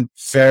would have been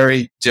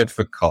very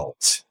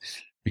difficult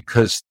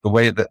because the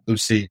way that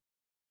Lucy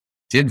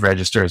did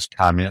register as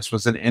communist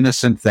was an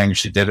innocent thing.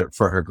 She did it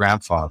for her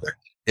grandfather.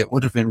 It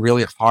would have been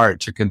really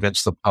hard to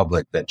convince the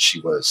public that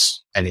she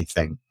was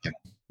anything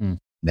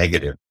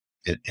negative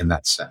in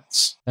that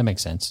sense. That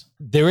makes sense.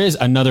 There is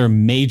another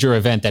major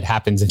event that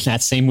happens in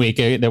that same week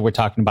that we're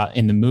talking about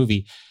in the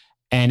movie.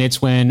 And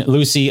it's when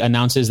Lucy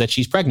announces that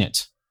she's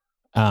pregnant.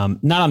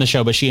 Not on the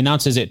show, but she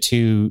announces it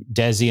to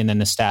Desi and then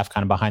the staff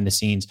kind of behind the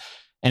scenes.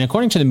 And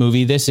according to the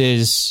movie, this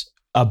is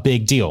a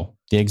big deal.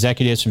 The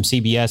executives from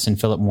CBS and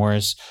Philip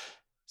Morris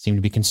seem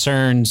to be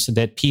concerned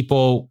that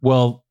people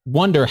will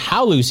wonder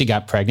how Lucy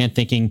got pregnant,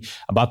 thinking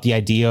about the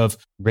idea of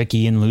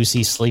Ricky and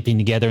Lucy sleeping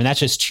together. And that's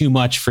just too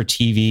much for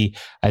TV.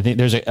 I think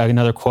there's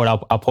another quote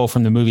I'll pull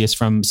from the movie. It's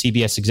from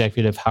CBS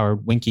executive Howard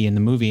Winke in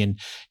the movie. And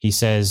he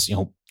says,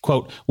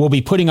 quote, "We'll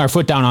be putting our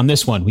foot down on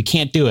this one. We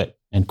can't do it,"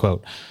 end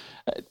quote.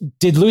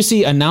 Did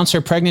Lucy announce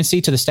her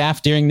pregnancy to the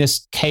staff during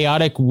this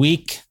chaotic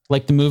week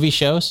like the movie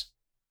shows?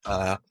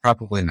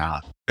 Probably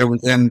not. It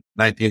was in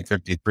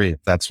 1953.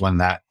 That's when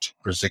that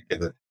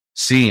particular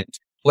scene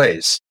took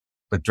place.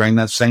 But during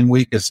that same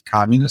week as the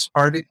Communist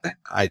Party thing,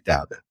 I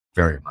doubt it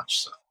very much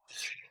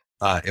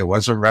so. It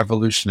was a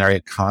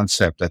revolutionary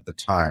concept at the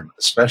time,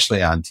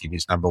 especially on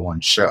TV's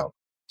 #1 show.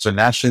 So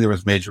naturally, there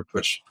was major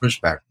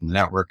pushback from the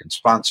network and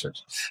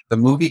sponsors. The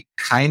movie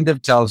kind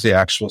of tells the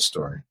actual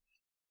story.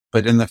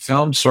 But in the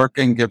film,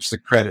 Sorkin gives the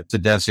credit to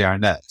Desi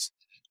Arnaz.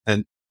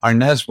 And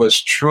Arnaz was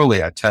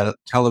truly a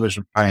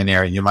television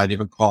pioneer, and you might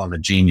even call him a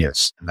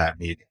genius in that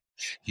medium.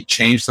 He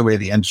changed the way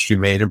the industry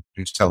made and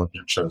produced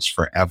television shows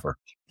forever.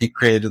 He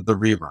created the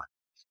rerun.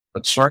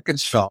 But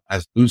Sorkin's film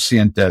has Lucy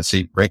and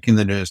Desi breaking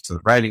the news to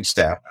the writing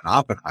staff and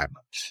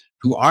Oppenheimer,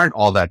 who aren't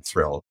all that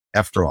thrilled.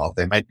 After all,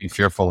 they might be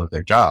fearful of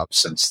their jobs,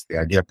 since the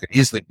idea could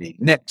easily be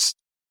nixed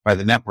by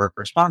the network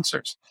or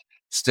sponsors.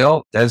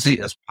 Still,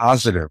 Desi is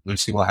positive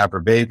Lucy will have her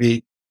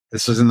baby.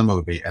 This is in the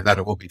movie, and that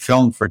it will be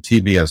filmed for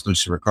TV as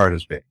Lucy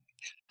Ricardo's baby.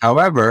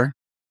 However,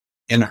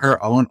 in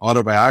her own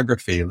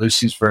autobiography,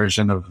 Lucy's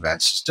version of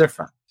events is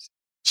different.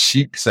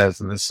 She says,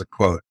 and this is a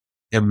quote,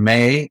 "In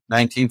May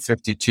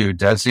 1952,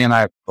 Desi and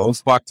I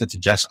both walked into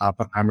Jess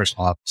Oppenheimer's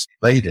office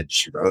elated,"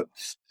 she wrote.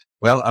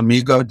 "Well,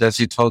 amigo,"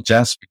 Desi told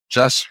Jess, "we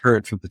just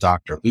heard from the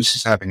doctor.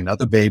 Lucy's having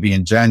another baby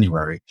in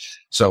January,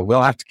 so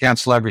we'll have to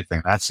cancel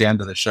everything. That's the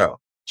end of the show."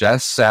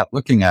 Jess sat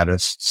looking at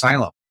us,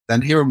 silent.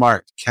 Then he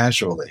remarked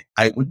casually,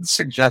 "I wouldn't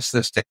suggest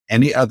this to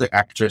any other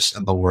actress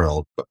in the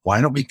world, but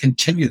why don't we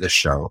continue the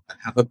show and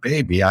have a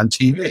baby on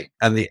TV?"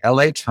 And the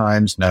LA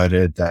Times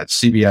noted that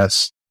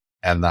CBS,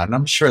 and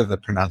I'm sure the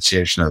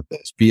pronunciation of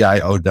this,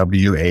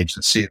 BIOW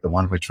agency, the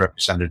one which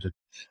represented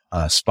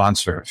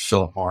sponsor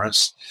Philip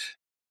Morris,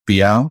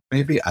 BO,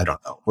 maybe, I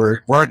don't know,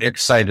 weren't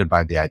excited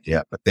by the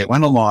idea, but they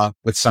went along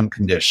with some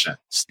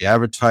conditions. The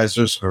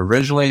advertisers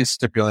originally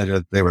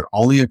stipulated they would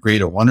only agree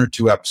to 1 or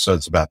 2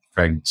 episodes about the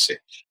pregnancy.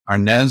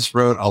 Arnaz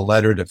wrote a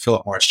letter to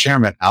Philip Morris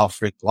chairman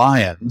Alfred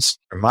Lyons,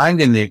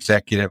 reminding the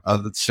executive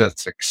of the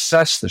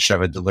success the show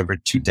had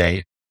delivered to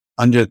date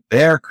under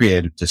their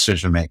creative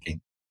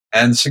decision-making,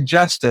 and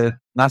suggested,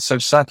 not so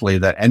subtly,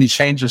 that any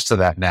changes to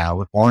that now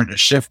would warrant a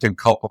shift in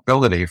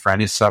culpability for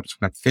any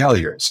subsequent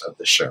failures of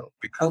the show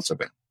because of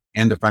it.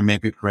 And if I may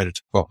be permitted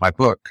to quote my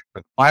book,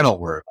 the final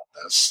word on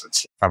this,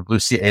 it's from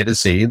Lucy A to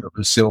Z, the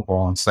Lucille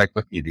Ball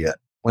Encyclopedia.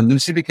 When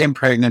Lucy became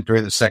pregnant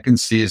during the second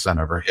season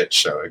of her hit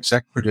show,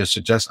 exec producer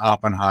Jess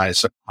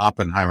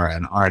Oppenheimer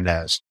and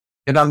Arnaz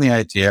hit on the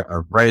idea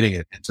of writing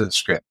it into the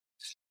script.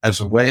 as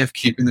a way of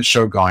keeping the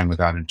show going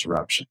without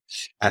interruption.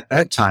 At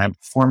that time,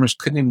 performers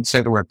couldn't even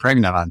say the word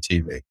pregnant on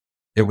TV.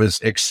 It was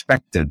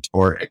expectant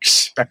or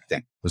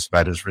expecting was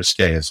about as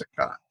risque as it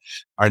got.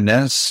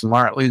 Arnaz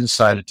smartly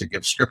decided to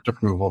give script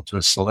approval to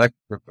a select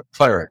group of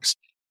clerics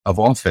of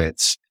all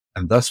faiths,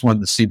 and thus won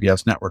the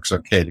CBS network's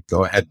okay to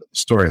go ahead with the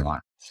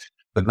storyline.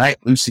 The night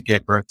Lucy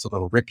gave birth to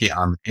little Ricky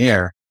on the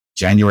air,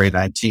 January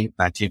 19,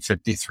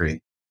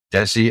 1953,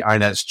 Desi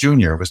Arnaz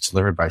Jr. was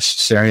delivered by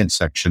cesarean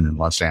section in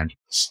Los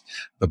Angeles.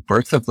 The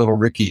Birth of Little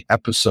Ricky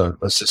episode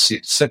was the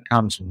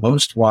sitcom's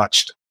most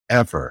watched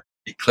ever,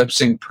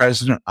 eclipsing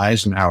President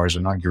Eisenhower's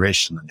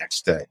inauguration the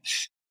next day,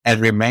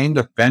 and remained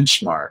a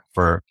benchmark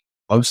for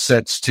most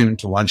sets tuned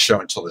to one show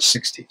until the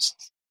 60s.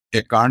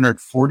 It garnered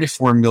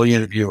 44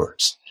 million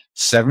viewers,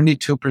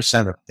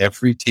 72% of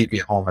every TV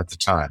home at the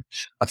time,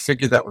 a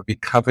figure that would be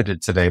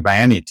coveted today by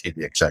any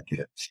TV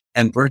executive,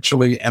 and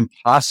virtually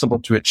impossible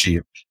to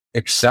achieve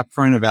except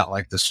for an event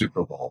like the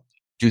Super Bowl,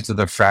 due to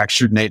the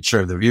fractured nature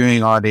of the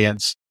viewing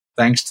audience,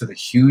 thanks to the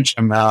huge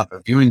amount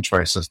of viewing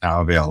choices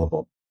now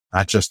available,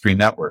 not just 3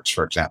 networks,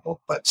 for example,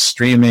 but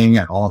streaming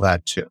and all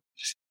that too.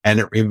 And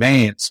it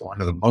remains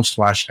one of the most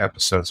watched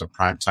episodes of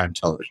primetime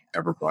television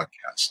ever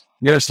broadcast.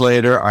 Years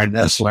later,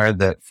 Arnaz learned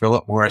that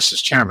Philip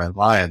Morris's chairman,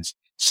 Lyons,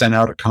 sent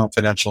out a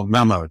confidential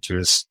memo to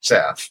his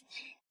staff,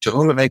 to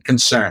whom it may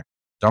concern,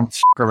 don't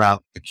f*** around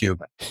with the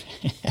Cuban.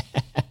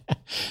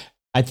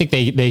 I think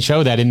they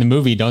show that in the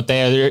movie, don't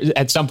they?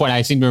 At some point,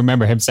 I seem to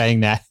remember him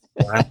saying that.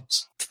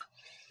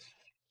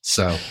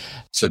 So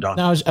don't.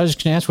 No, I was going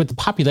to ask, with the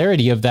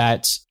popularity of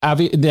that,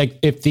 like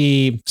if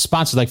the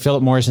sponsors like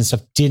Philip Morris and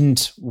stuff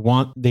didn't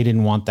want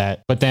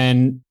that, but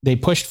then they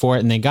pushed for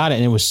it and they got it,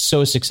 and it was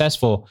so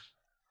successful.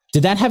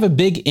 Did that have a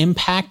big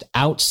impact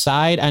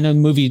outside? I know the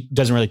movie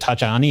doesn't really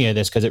touch on any of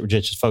this because it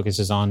just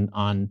focuses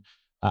on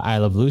I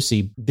Love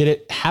Lucy. Did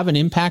it have an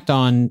impact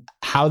on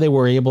how they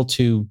were able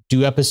to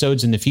do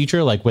episodes in the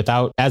future, like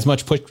without as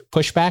much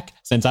pushback,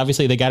 since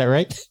obviously they got it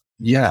right?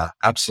 Yeah,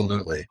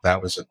 absolutely.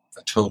 That was a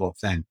total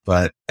thing.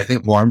 But I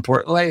think more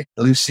importantly,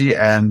 Lucy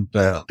and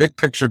Big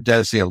Picture of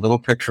Desi, A Little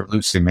Picture of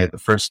Lucy, made the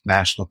first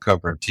national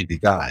cover of TV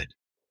Guide.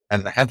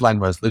 And the headline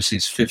was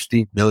Lucy's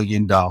 $50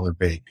 million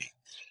baby.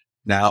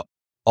 Now,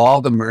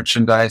 all the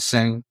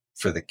merchandising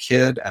for the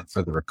kid and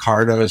for the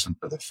Ricardos and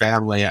for the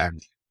family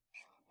and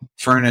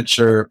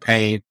furniture,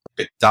 paint,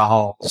 big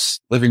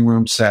dolls, living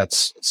room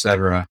sets,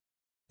 etc.,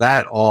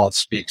 that all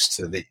speaks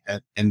to the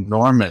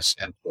enormous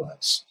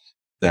influence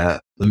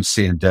that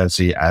Lucy and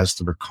Desi as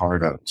the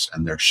Ricardos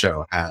and their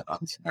show had on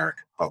the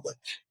American public.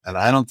 And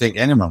I don't think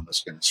anyone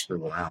was going to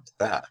screw around with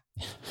that.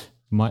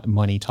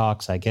 Money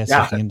talks, I guess,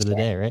 at the end of the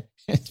day, right?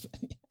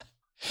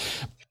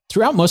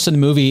 Throughout most of the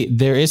movie,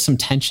 there is some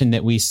tension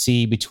that we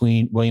see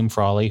between William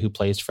Frawley, who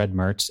plays Fred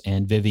Mertz,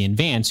 and Vivian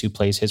Vance, who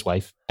plays his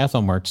wife,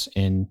 Ethel Mertz,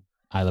 in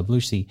I Love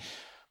Lucy.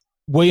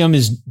 William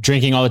is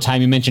drinking all the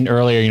time. You mentioned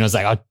earlier, it's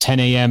like 10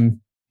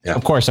 a.m. Yeah.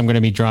 Of course, I'm going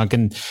to be drunk.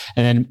 And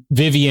then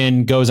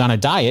Vivian goes on a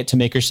diet to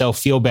make herself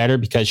feel better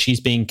because she's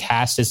being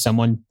cast as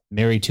someone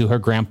married to her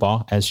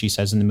grandpa, as she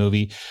says in the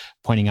movie,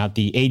 pointing out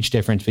the age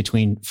difference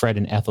between Fred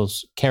and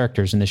Ethel's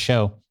characters in the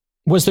show.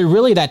 Was there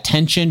really that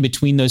tension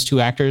between those two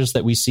actors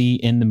that we see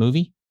in the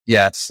movie?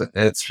 Yeah,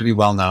 it's pretty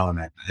well known,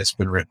 and it's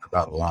been written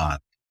about a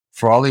lot.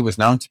 Frawley was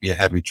known to be a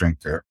heavy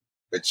drinker,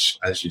 which,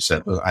 as you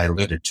said, I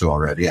alluded to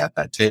already at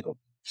that table,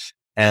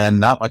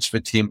 and not much of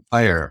a team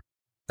player.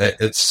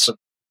 It's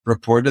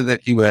reported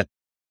that he would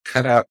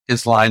cut out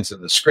his lines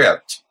in the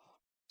script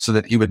so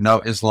that he would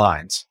know his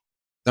lines.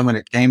 Then when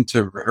it came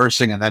to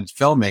rehearsing and then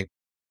filming,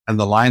 and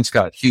the lines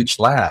got huge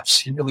laughs,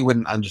 he really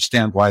wouldn't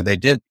understand why they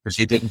did, because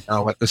he didn't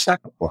know what the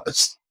second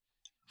was.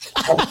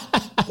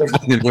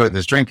 Nothing to do with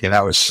his drinking.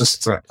 That was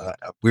just a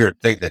weird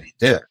thing that he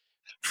did.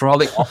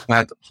 Frawley also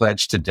had to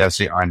pledge to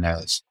Desi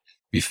Arnaz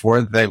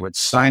before they would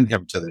sign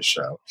him to the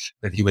show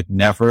that he would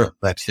never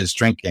let his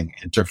drinking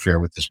interfere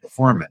with his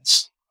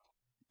performance.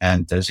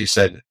 And as he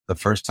said, the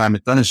first time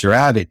it done is you're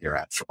out of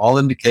here. For all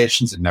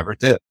indications, it never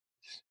did.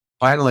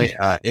 Finally,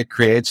 it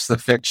creates the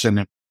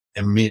friction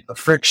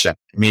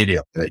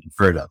immediately that you've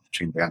heard of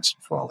between Vance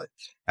and Frawley.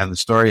 And the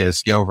story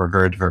is he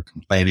overheard her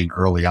complaining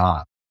early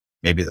on,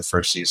 maybe the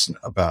first season,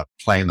 about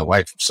playing the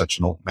wife of such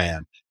an old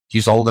man.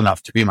 He's old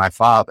enough to be my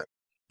father,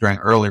 during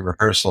early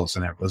rehearsals,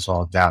 and it was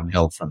all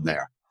downhill from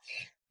there.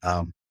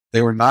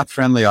 They were not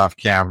friendly off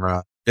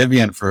camera.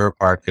 Vivian, for her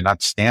part, could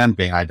not stand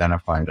being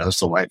identified as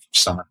the wife of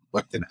someone who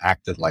looked and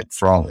acted like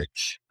Frawley,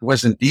 who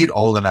was indeed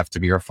old enough to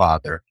be her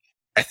father.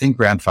 I think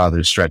grandfather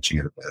is stretching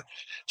it a bit.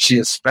 She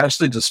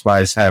especially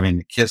despised having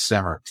to kiss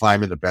him or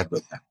climb into bed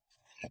with him.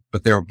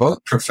 But they were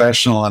both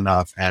professional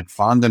enough and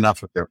fond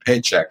enough of their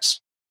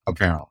paychecks,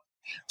 apparently,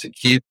 to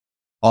keep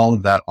all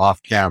of that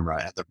off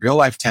camera. And the real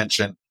life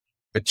tension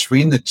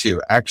between the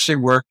two actually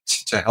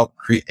worked to help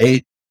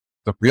create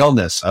the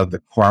realness of the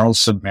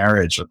quarrelsome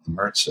marriage of the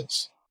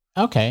Mertzes.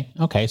 Okay.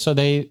 So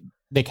they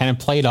kind of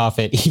played off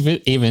it,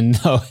 even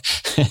though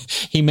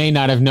he may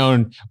not have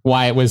known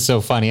why it was so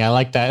funny. I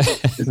like that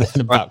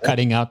about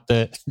cutting out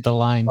the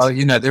lines.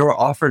 Well, they were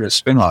offered a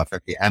spinoff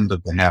at the end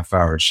of the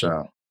half-hour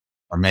show.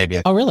 or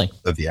maybe really?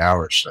 of the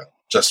Hour show,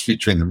 just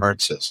featuring the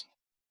Mertzes.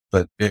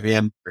 But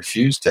Vivian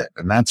refused it.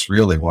 And that's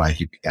really why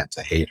he began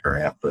to hate her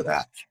after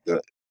that.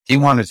 He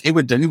would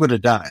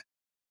have done it,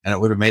 and it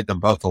would have made them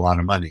both a lot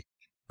of money.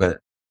 But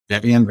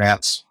Vivian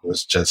Vance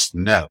was just,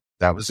 no,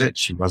 that was it.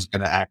 She wasn't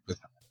going to act with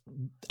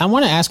him. I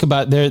want to ask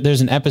about,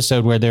 there's an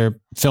episode where they're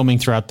filming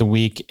throughout the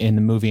week in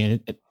the movie.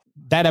 And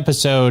that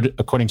episode,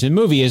 according to the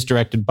movie, is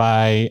directed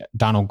by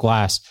Donald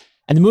Glass.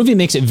 And the movie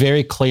makes it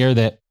very clear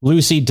that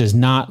Lucy does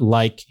not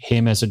like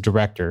him as a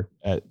director.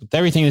 With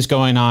everything that's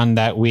going on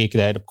that week,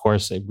 that of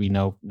course we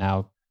know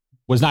now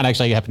was not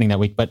actually happening that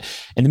week. But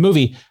in the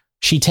movie,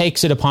 she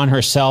takes it upon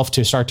herself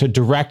to start to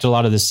direct a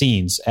lot of the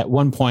scenes. At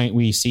one point,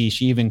 we see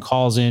she even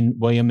calls in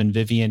William and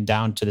Vivian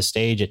down to the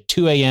stage at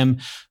 2 a.m.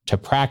 to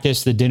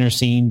practice the dinner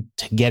scene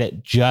to get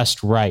it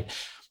just right.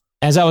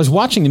 As I was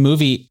watching the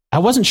movie, I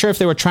wasn't sure if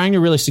they were trying to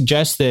really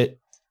suggest that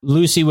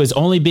Lucy was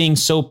only being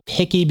so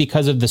picky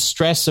because of the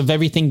stress of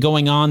everything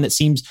going on that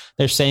seems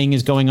they're saying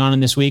is going on in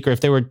this week, or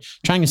if they were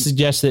trying to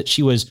suggest that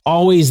she was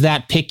always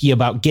that picky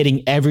about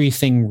getting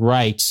everything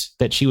right,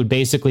 that she would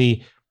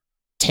basically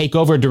take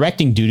over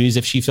directing duties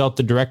if she felt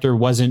the director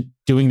wasn't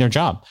doing their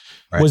job.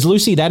 Right. Was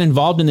Lucy that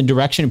involved in the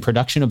direction and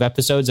production of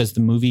episodes as the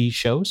movie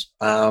shows?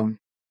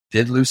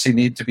 Did Lucy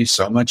need to be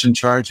so much in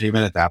charge,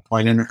 even at that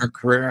point in her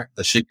career,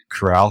 that she could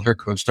corral her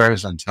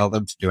co-stars and tell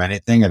them to do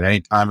anything at any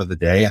time of the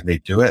day and they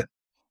do it?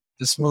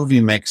 This movie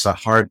makes a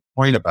hard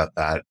point about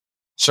that.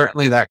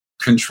 Certainly that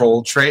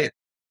control trait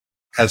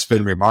has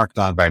been remarked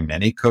on by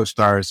many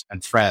co-stars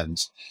and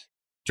friends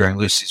during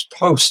Lucy's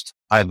post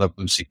I Love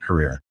Lucy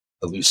career,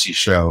 The Lucy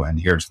Show, and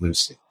Here's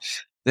Lucy.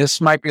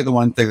 This might be the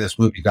one thing this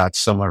movie got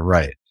somewhat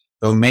right,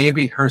 though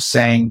maybe her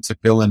saying to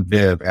Bill and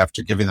Viv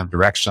after giving them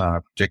direction on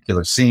a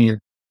particular scene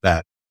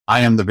that I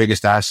am the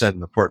biggest asset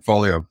in the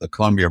portfolio of the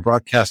Columbia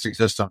Broadcasting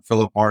System,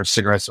 Philip Morris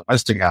Cigarettes and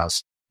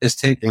Westinghouse, is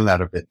taking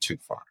that a bit too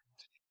far.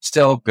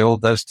 Still, Bill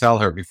does tell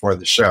her before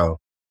the show,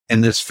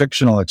 in this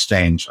fictional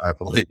exchange, I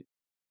believe,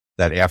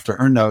 that after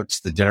her notes,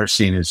 the dinner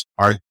scene is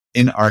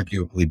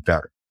inarguably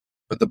better.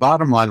 But the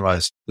bottom line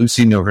was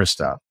Lucy knew her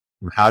stuff,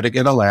 from how to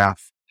get a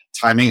laugh,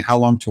 timing how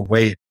long to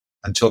wait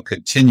until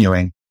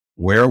continuing,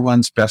 where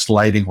one's best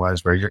lighting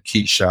was, where your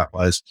key shot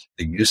was,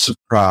 the use of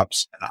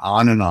props,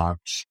 and on,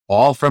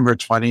 all from her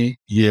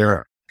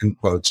 20-year, in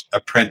quotes,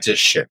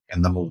 apprenticeship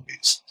in the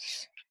movies.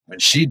 When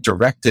she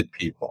directed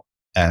people,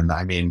 and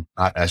I mean,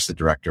 not as the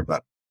director,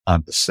 but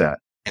on the set,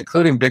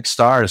 including big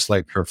stars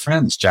like her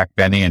friends, Jack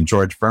Benny and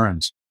George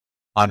Burns,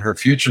 on her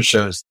future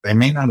shows, they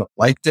may not have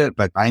liked it,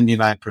 but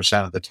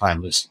 99% of the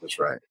time, Lucy was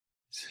right.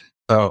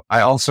 So I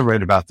also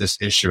read about this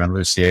issue in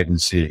Lucy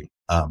Agency.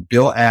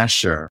 Bill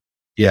Asher,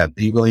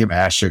 the William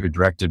Asher who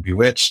directed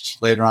Bewitched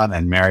later on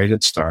and married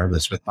its star,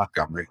 Elizabeth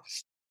Montgomery,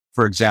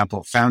 for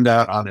example, found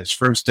out on his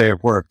first day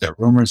of work that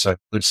rumors of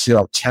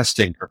Lucille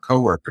testing her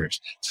coworkers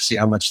to see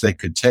how much they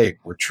could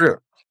take were true.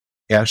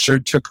 Asher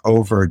took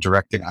over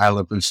directing I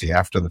Love Lucy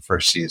after the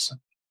first season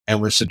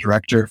and was the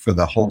director for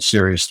the whole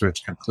series through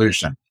its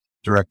conclusion,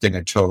 directing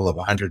a total of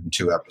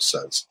 102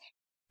 episodes.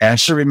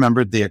 Asher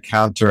remembered the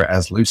encounter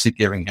as Lucy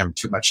giving him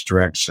too much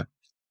direction.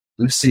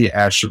 Lucy,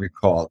 Asher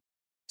recalled,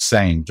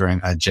 saying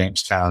during a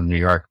Jamestown, New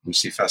York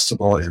Lucy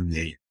Festival in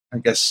the,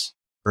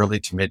 early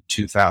to mid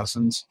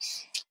 2000s,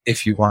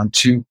 if you want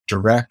to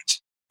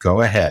direct,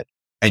 go ahead,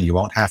 and you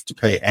won't have to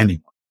pay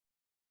anyone.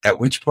 At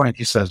which point,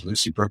 he says,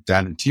 Lucy broke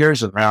down in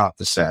tears and ran off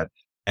the set,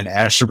 and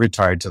Asher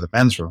retired to the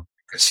men's room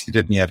because he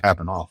didn't yet have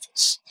an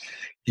office.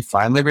 He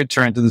finally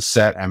returned to the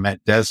set and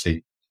met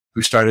Desi,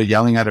 who started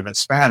yelling at him in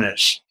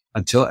Spanish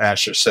until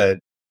Asher said,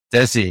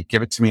 Desi,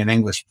 give it to me in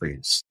English,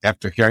 please.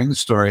 After hearing the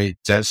story,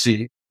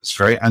 Desi was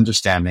very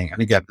understanding,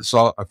 and again, this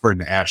all according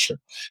to Asher,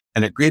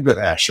 and agreed with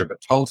Asher,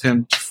 but told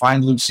him to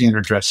find Lucy in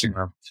her dressing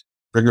room,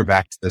 bring her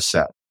back to the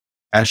set.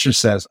 Asher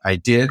says, I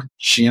did.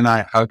 She and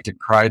I hugged and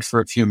cried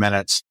for a few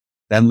minutes.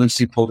 Then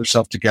Lucy pulled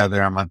herself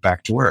together and went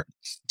back to work.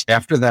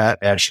 After that,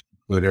 Asher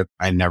concluded,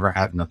 I never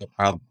had another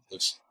problem with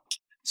Lucy.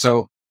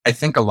 So I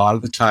think a lot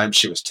of the time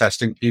she was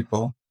testing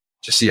people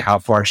to see how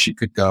far she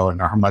could go and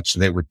how much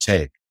they would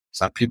take.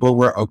 Some people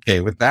were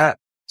okay with that.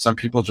 Some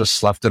people just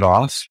sloughed it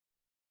off.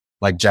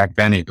 Like Jack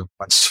Benny, who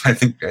once, I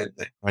think,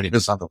 when he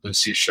was on the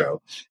Lucy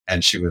Show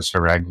and she was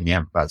haranguing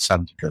him about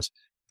something, he goes,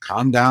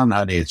 calm down,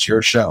 honey, it's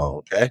your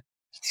show, okay?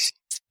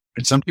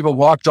 And some people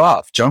walked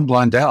off. Joan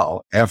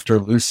Blondell, after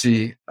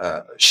Lucy,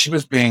 she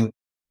was being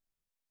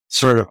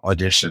sort of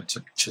auditioned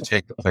to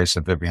take the place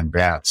of Vivian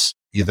Vance,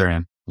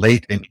 either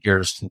late in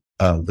Here's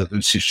the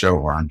Lucy Show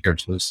or on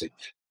Here's Lucy.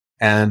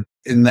 And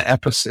in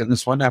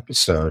this one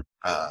episode,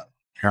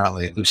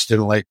 apparently Lucy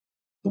didn't like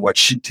what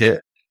she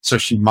did. So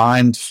she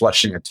mimed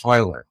flushing a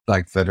toilet,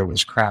 like that it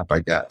was crap, I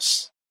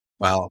guess.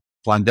 Well,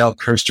 Blondell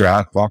cursed her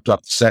out, walked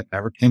off the set,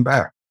 never came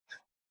back.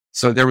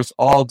 So there was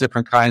all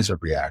different kinds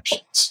of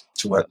reactions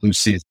to what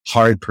Lucy's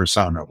hard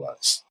persona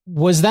was.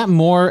 Was that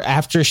more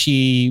after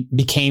she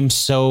became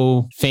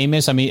so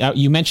famous? I mean,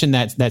 you mentioned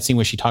that scene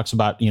where she talks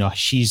about,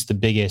 she's the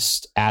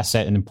biggest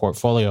asset in the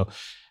portfolio.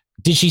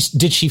 Did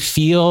she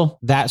feel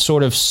that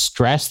sort of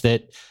stress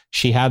that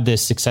she had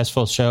this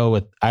successful show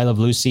with I Love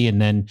Lucy,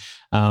 and then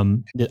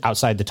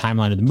outside the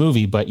timeline of the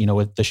movie, but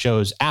with the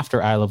shows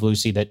after I Love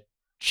Lucy, that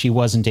she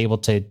wasn't able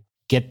to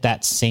get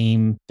that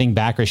same thing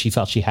back, or she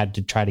felt she had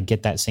to try to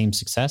get that same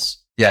success?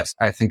 Yes,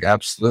 I think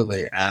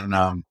absolutely.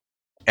 And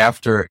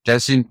after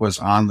Desi was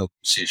on the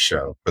Lucy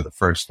show for the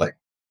first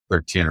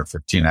 13 or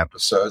 15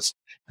 episodes,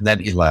 and then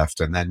he left,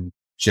 and then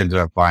she ended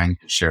up buying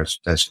his shares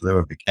of Desi Lou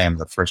and became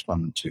the first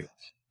woman to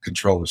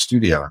control the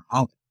studio in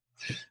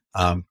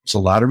Hollywood. It's a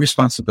lot of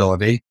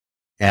responsibility,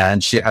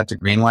 and she had to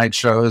greenlight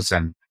shows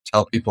and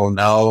tell people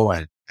no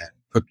and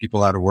put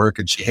people out of work,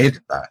 and she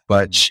hated that.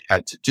 But she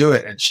had to do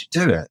it, and she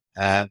did it.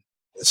 And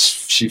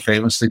she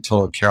famously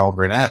told Carol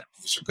Burnett,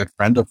 who's a good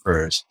friend of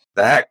hers,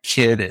 that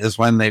kid is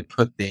when they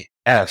put the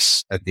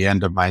S at the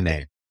end of my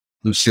name,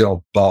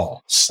 Lucille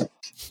Ball.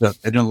 They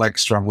didn't like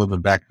strong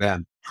women back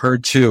then. Her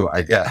too,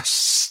 I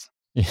guess.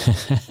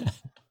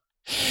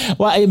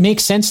 Well, it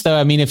makes sense though.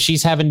 I mean, if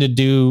she's having to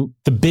do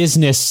the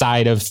business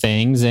side of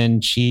things,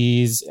 and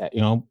she's,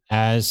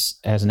 as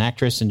an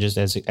actress and just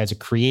as a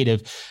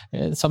creative,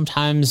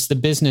 sometimes the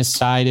business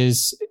side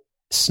is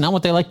it's not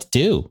what they like to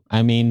do.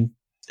 I mean,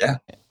 yeah,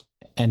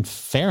 and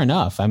fair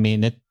enough. I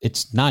mean,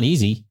 it's not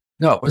easy.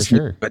 No, it was for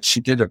sure. But she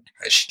did a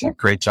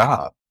great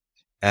job,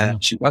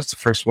 and she was the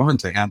first woman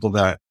to handle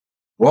that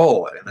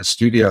role in a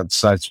studio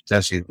besides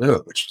Desi Lou,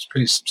 which was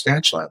pretty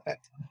substantial at that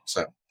time.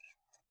 So,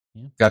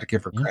 got to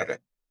give her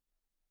credit.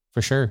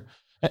 For sure.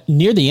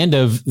 Near the end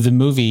of the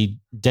movie,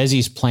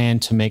 Desi's plan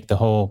to make the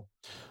whole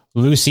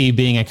Lucy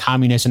being a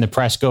communist in the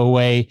press go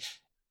away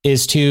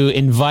is to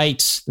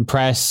invite the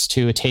press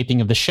to a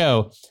taping of the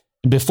show.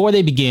 Before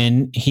they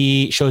begin,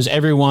 he shows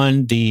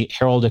everyone the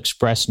Herald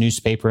Express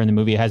newspaper in the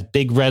movie. It has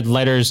big red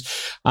letters.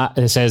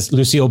 It says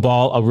Lucille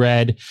Ball, a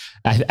red.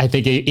 I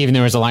think even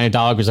there was a line of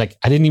dialogue was like,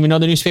 I didn't even know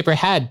the newspaper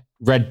had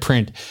red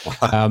print.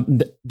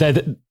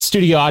 The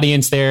studio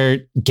audience there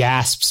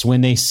gasps when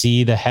they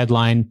see the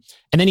headline.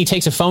 And then he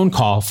takes a phone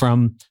call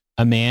from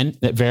a man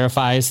that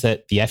verifies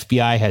that the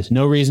FBI has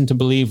no reason to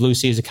believe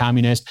Lucy is a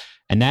communist.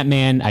 And that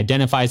man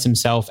identifies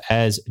himself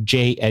as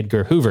J.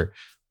 Edgar Hoover.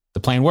 The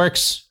plan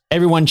works.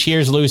 Everyone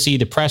cheers Lucy.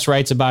 The press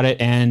writes about it.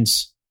 And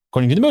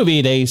according to the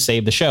movie, they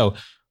save the show.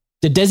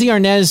 Did Desi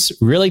Arnaz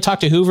really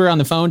talk to Hoover on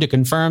the phone to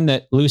confirm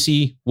that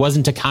Lucy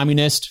wasn't a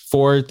communist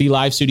for the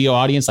live studio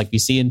audience like we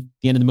see in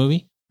the end of the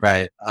movie?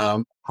 Right.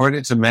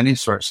 According to many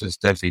sources,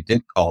 Desi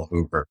did call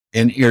Hoover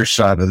in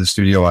earshot of the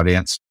studio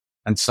audience.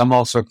 And some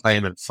also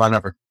claim in front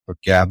of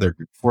gathered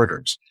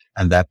reporters,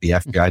 and that the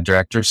FBI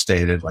director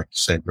stated, like you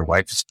said, your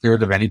wife is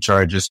cleared of any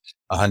charges,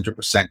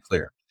 100%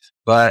 clear.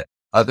 But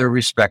other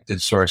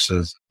respected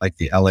sources like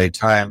the LA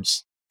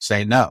Times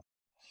say no.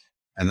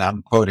 And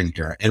I'm quoting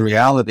here. In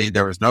reality,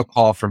 there was no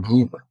call from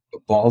Hoover. The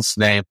Ball's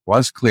name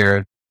was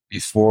cleared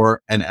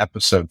before an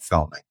episode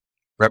filming.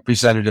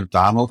 Representative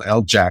Donald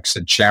L.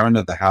 Jackson, chairman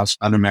of the House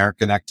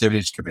Un-American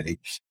Activities Committee,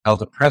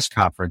 held a press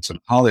conference in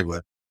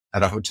Hollywood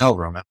at a hotel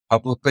room and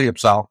publicly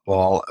absolved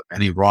Ball of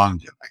any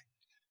wrongdoing.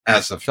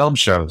 As the film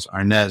shows,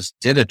 Arnaz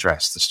did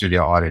address the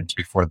studio audience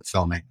before the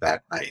filming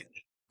that night,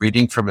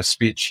 reading from a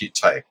speech he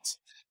typed.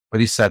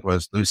 What he said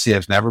was, Lucy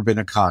has never been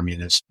a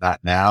communist, not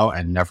now,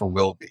 and never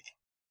will be.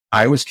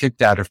 I was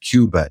kicked out of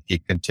Cuba, he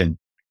continued,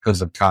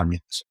 because of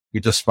communism. We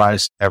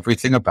despise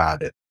everything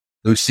about it.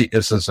 Lucy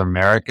is as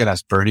American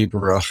as Bernie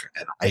Baruch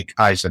and Ike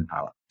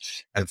Eisenhower.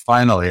 And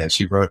finally, as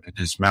he wrote in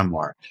his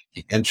memoir,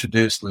 he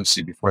introduced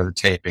Lucy before the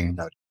taping and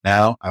noted,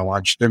 now I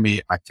want you to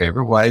meet my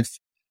favorite wife,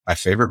 my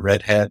favorite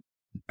redhead.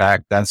 In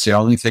fact, that's the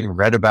only thing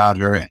read about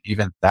her, and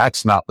even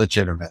that's not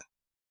legitimate.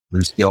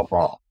 Lucille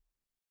Ball.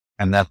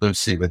 And that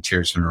Lucy, with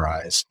tears in her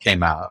eyes,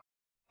 came out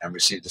and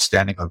received a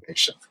standing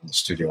ovation from the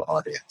studio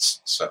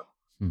audience. So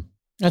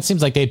that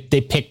seems like they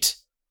picked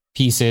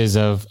pieces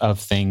of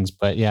things,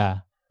 but yeah,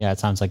 it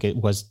sounds like it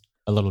was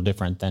a little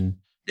different than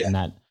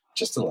that.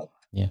 Just a little.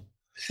 Yeah.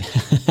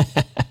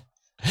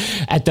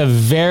 At the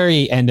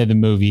very end of the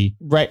movie,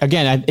 right?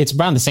 Again, it's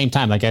around the same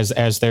time, like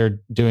as they're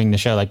doing the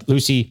show, like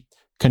Lucy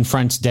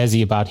confronts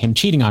Desi about him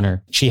cheating on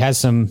her. She has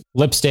some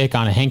lipstick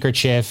on a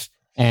handkerchief,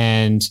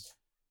 and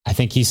I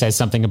think he says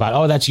something about,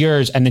 oh, that's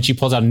yours. And then she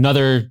pulls out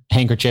another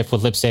handkerchief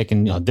with lipstick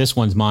and this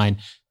one's mine.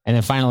 And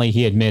then finally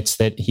he admits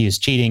that he is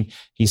cheating.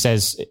 He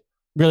says it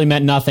really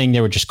meant nothing. They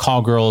were just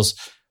call girls.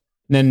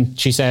 And then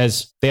she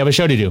says they have a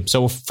show to do.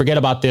 So forget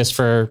about this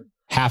for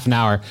half an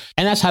hour.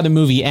 And that's how the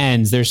movie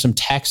ends. There's some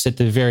text at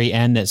the very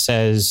end that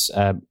says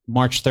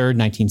March 3rd,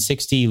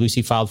 1960,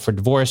 Lucy filed for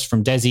divorce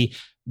from Desi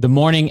the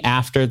morning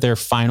after their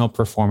final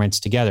performance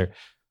together.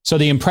 So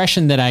the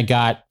impression that I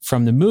got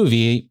from the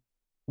movie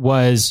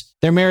was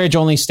their marriage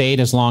only stayed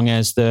as long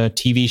as the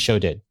TV show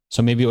did.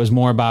 So maybe it was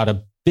more about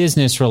a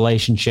business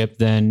relationship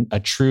than a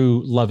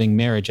true loving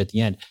marriage at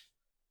the end.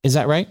 Is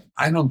that right?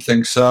 I don't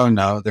think so.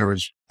 No, there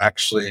was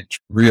actually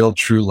real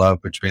true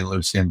love between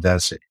Lucy and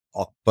Desi.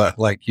 But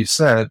like you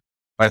said,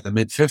 by the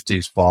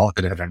mid-50s, Ball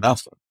had had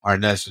enough of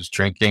Arnaz's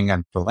drinking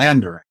and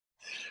philandering.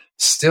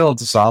 Still,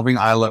 dissolving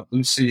I Love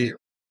Lucy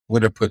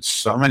would have put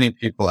so many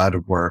people out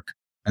of work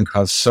and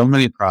caused so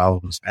many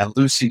problems. And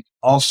Lucy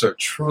also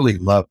truly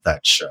loved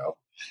that show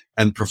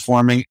and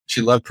performing.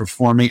 She loved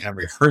performing and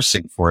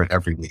rehearsing for it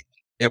every week.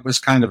 It was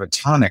kind of a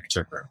tonic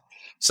to her.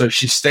 So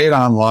she stayed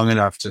on long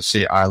enough to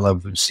see I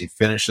Love Lucy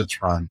finish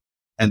its run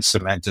and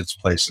cement its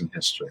place in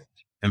history.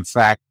 In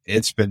fact,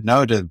 it's been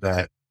noted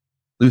that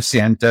Lucy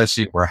and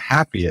Desi were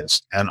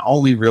happiest and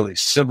only really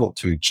civil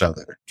to each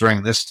other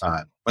during this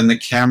time when the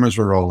cameras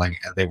were rolling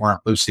and they weren't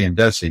Lucy and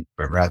Desi,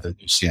 but rather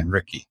Lucy and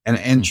Ricky. And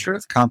in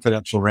truth,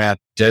 Confidential ran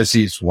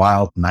Desi's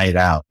Wild Night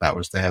Out. That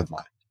was the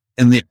headline.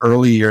 In the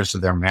early years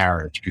of their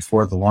marriage,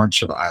 before the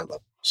launch of I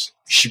Love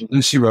Lucy,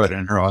 Lucy wrote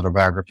in her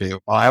autobiography,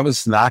 while I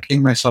was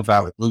knocking myself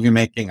out with movie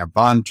making and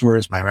bond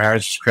tours, my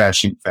marriage was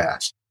crashing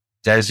fast.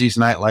 Desi's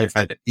nightlife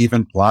had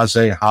even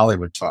blasé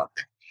Hollywood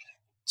talking.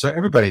 So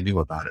everybody knew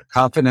about it.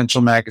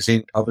 Confidential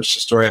magazine published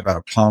a story about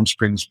a Palm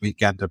Springs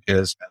weekend of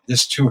his, and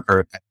this too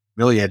hurt and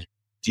humiliated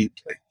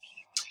deeply.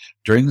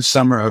 During the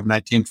summer of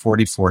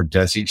 1944,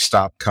 Desi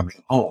stopped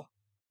coming home.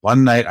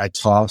 One night I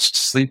tossed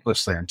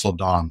sleeplessly until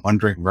dawn,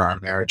 wondering where our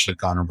marriage had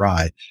gone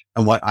awry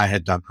and what I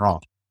had done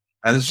wrong.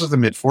 And this was the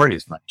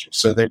mid-40s, mind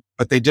you.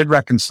 But they did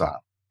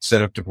reconcile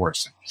instead of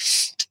divorcing.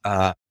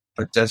 But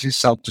Desi's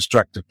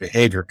self-destructive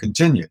behavior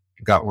continued.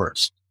 It got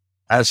worse.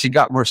 As he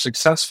got more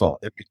successful,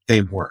 it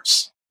became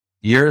worse.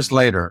 Years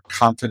later,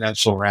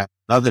 Confidential ran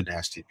another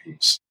nasty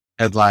piece,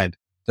 headlined,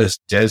 "Does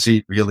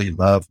Desi Really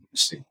Love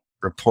Lucy?"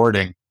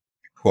 reporting,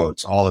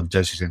 quotes, all of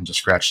Desi's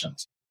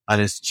indiscretions on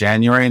his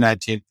January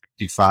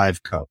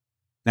 1955 cover.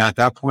 Now, at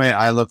that point,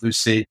 I Love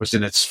Lucy was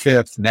in its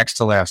fifth, next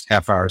to last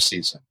half-hour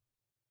season.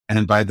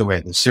 And by the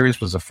way, the series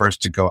was the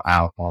first to go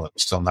out while it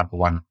was still number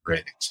one in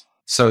ratings.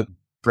 So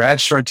Brad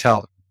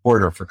Shortell,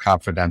 reporter for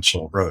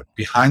Confidential, wrote,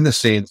 behind the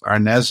scenes,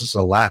 Arnaz is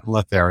a Latin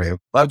Lothario who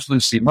loves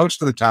Lucy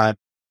most of the time,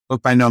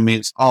 but by no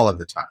means all of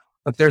the time.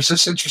 But there's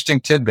this interesting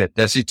tidbit.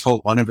 Desi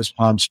told one of his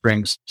Palm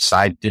Springs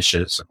side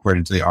dishes,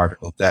 according to the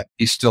article, that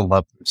he still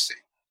loved Lucy.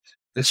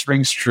 This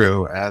rings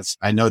true, as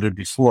I noted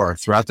before,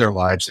 throughout their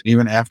lives, and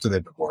even after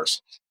their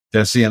divorce,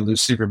 Desi and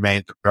Lucy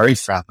remained very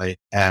friendly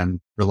and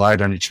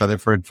relied on each other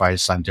for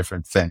advice on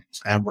different things,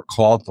 and were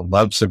called the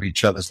loves of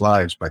each other's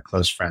lives by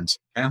close friends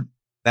and family.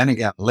 Then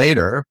again,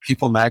 later,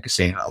 People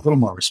magazine, a little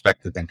more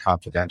respected than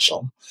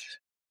Confidential,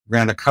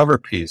 ran a cover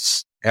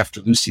piece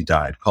after Lucy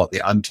died called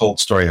The Untold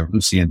Story of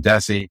Lucy and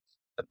Desi,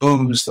 the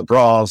booze, the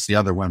brawls, the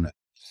other women.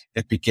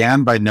 It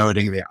began by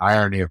noting the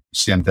irony of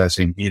Lucy and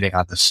Desi meeting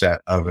on the set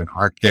of an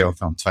RKO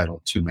film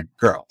titled Too Many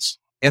Girls.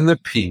 In the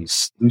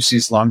piece,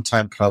 Lucy's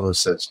longtime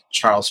publicist,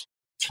 Charles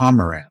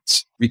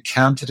Pomerantz,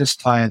 recounted his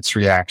client's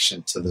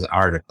reaction to the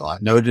article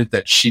and noted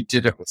that she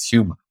did it with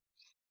humor.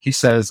 He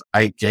says,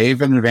 I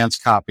gave an advance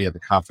copy of the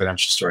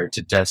Confidential story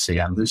to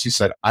Desi, and Lucy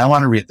said, I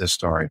want to read this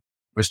story. It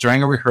was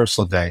during a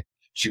rehearsal day.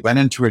 She went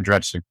into her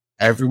dressing room.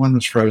 Everyone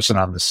was frozen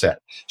on the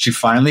set. She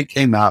finally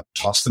came out,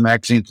 tossed the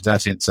magazine to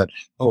Desi and said,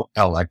 oh,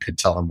 hell, I could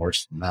tell him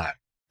worse than that.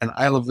 And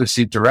I Love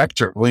Lucy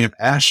director William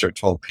Asher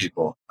told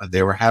People when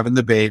they were having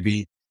the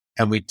baby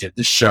and we did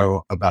the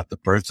show about the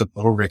birth of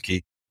little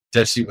Ricky,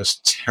 Desi was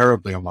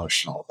terribly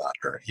emotional about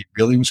her. He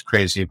really was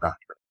crazy about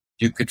her.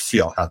 You could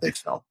feel how they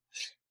felt.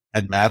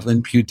 And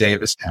Madeline Pugh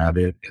Davis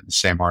added in the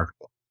same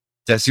article,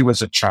 Desi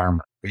was a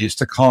charmer. We used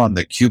to call him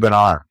the Cuban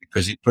arm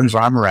because he'd put his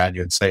arm around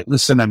you and say,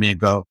 listen,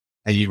 amigo,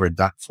 and you were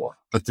done for.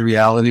 But the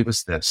reality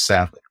was this,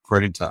 sadly,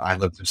 according to I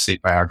Love Lucy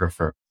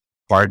biographer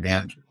Bart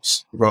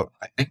Andrews, who wrote,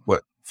 I think,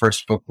 what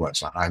first book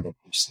was on I Love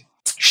Lucy.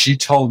 She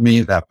told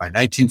me that by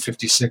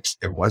 1956,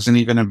 it wasn't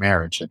even a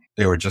marriage.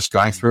 They were just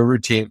going through a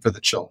routine for the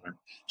children.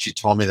 She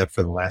told me that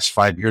for the last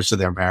 5 years of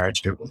their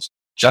marriage, it was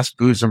just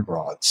booze and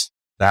broads.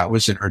 That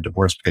was in her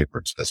divorce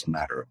papers, as a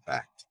matter of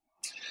fact.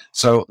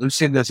 So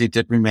Lucy and Desi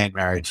did remain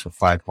married for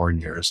 5 more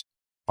years,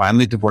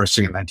 finally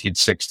divorcing in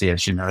 1960,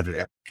 as she noted,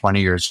 after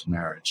 20 years of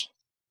marriage.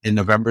 In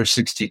November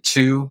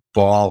 1962,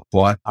 Ball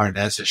bought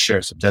Arnaz's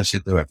shares of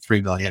Desi Lou at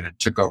 $3 million and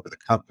took over the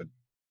company,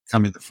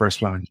 becoming the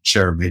first woman to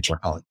chair a major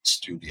Hollywood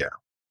studio.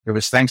 It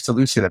was thanks to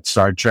Lucy that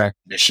Star Trek,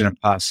 Mission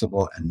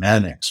Impossible, and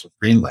Man X with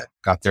Greenlit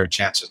got their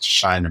chances to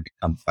shine and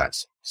become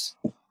classics.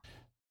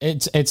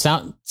 It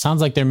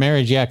sounds like their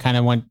marriage, kind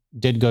of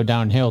did go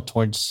downhill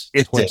towards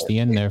the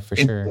end there for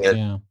sure. Did.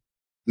 Yeah.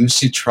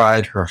 Lucy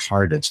tried her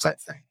hardest, I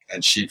think,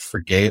 and she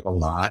forgave a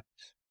lot.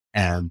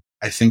 And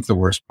I think the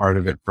worst part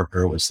of it for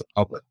her was the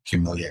public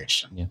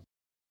humiliation. Yeah.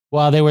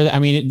 Well, they were,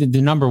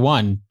 the number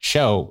one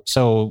show.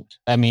 So,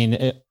 I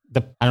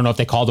don't know if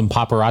they called them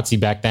paparazzi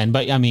back then,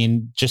 but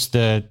just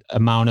the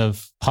amount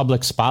of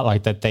public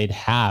spotlight that they'd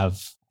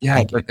have.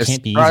 Yeah, but it's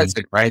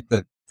surprising, right?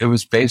 That it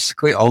was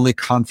basically only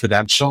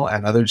Confidential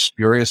and other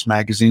spurious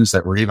magazines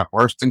that were even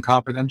worse than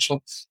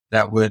Confidential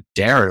that would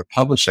dare to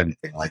publish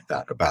anything like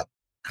that about them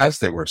because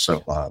they were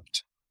so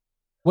loved.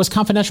 Was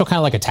Confidential kind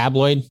of like a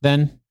tabloid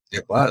then?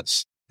 It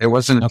was. It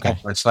wasn't a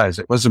tabloid size.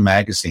 It was a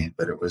magazine,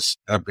 but it was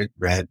a big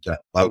red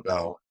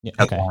logo,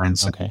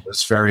 headlines. Okay. It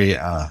was very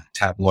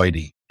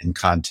tabloidy in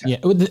content.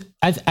 Yeah,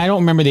 I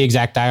don't remember the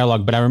exact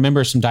dialogue, but I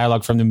remember some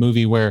dialogue from the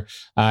movie where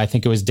I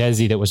think it was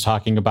Desi that was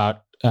talking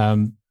about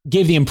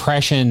gave the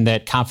impression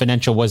that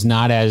Confidential was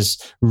not as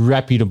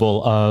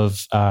reputable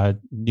of a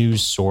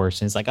news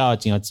source. And it's like, oh,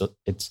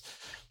 it's.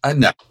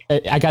 No.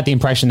 I got the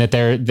impression that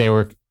they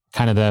were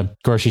kind of the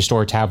grocery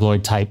store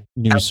tabloid type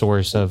news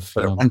source of.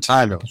 But at one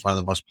time, it was one of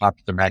the most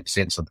popular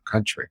magazines in the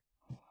country.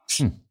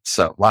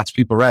 So lots of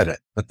people read it,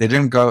 but they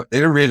didn't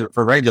read it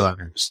for regular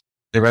news.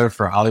 They read it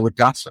for Hollywood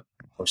gossip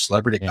or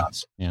celebrity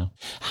gossip. Yeah.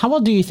 How well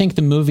do you think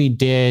the movie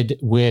did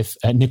with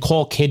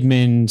Nicole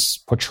Kidman's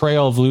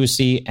portrayal of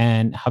Lucy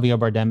and Javier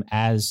Bardem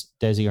as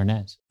Desi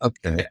Arnaz?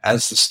 Okay.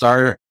 As the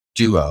star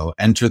duo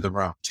enter the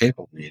room,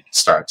 table read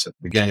starts at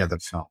the beginning of the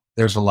film.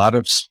 There's a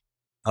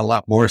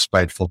lot more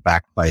spiteful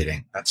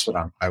backbiting. That's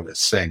what I was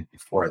saying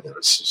before. There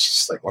was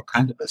just like, what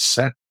kind of a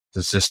set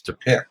does this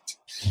depict?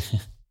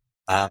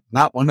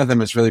 Not one of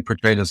them is really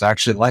portrayed as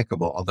actually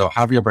likable, although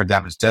Javier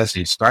Bardem as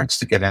Desi starts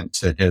to get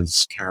into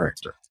his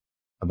character.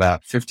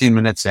 About 15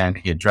 minutes in,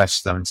 he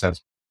addresses them and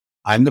says,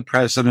 I'm the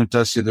president,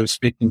 Desi, who's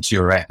speaking to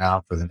you right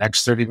now. For the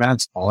next 30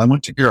 minutes, all I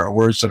want to hear are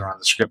words that are on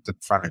the script in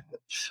front of you.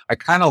 I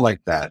kind of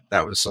like that.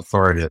 That was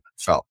authoritative.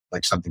 It felt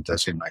like something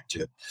Desi might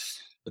do.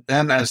 But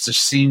then as the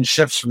scene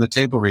shifts from the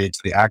table read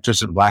to the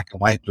actors in black and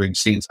white doing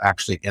scenes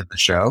actually in the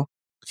show,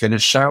 the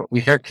finished show,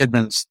 we hear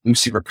Kidman's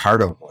Lucy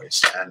Ricardo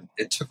voice. And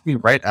it took me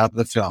right out of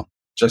the film,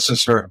 just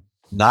as her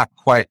not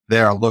quite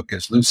there look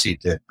as Lucy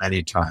did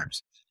many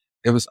times.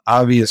 It was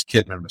obvious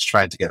Kidman was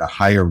trying to get a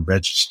higher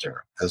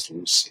register as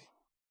Lucy.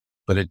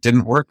 But it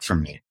didn't work for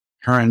me.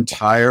 Her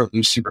entire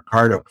Lucy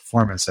Ricardo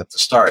performance at the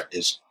start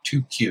is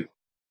too cute.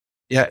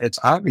 Yeah, it's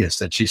obvious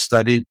that she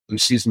studied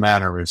Lucy's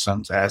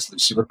mannerisms as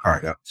Lucy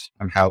Ricardo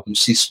and how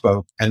Lucy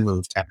spoke and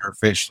moved and her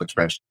facial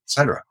expression,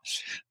 etc.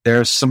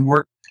 There's some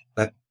work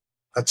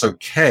that's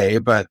okay,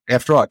 but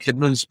after all,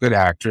 Kidman's a good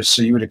actress,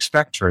 so you would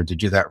expect her to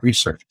do that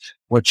research.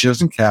 What she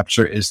doesn't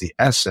capture is the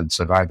essence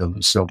of either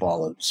Lucille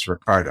Ball or Lucy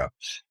Ricardo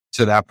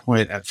to that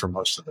point and for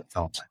most of the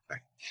film, I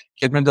think.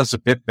 Kidman does a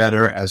bit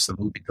better as the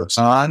movie goes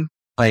on,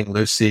 playing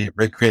Lucy,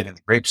 recreating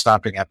the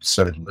grape-stopping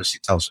episode in Lucy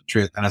Tells the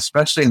Truth, and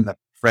especially in the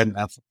Fred and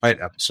Ethel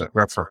fight episode,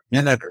 where for a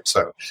minute or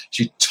so,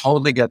 she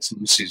totally gets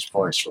Lucy's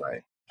voice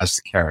right as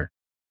the character.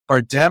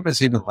 Bardem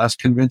is even less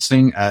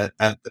convincing at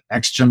the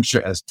next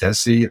juncture as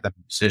Desi, the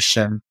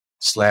musician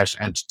 /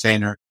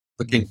 entertainer,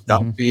 looking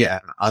dumpy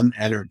and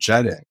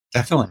unenergetic,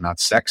 definitely not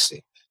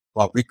sexy,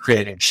 while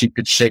recreating She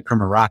Could Shake Her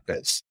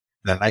Maracas,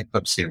 the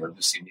nightclub scene where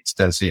Lucy meets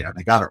Desi, and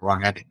they got it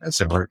wrong anyway, as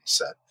I've already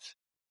said.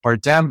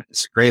 Bardem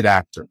is a great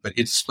actor, but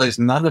he displays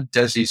none of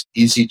Desi's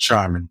easy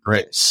charm and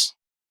grace.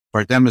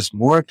 Bardem is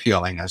more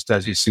appealing as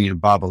Desi singing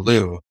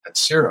Babalu at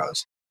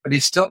Ciro's, but he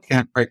still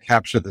can't quite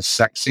capture the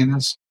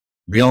sexiness,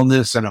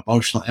 realness, and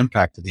emotional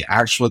impact of the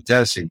actual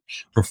Desi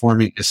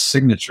performing his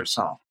signature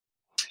song.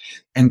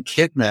 And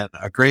Kidman,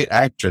 a great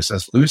actress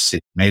as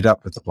Lucy, made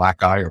up with the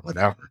black eye or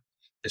whatever,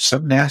 is so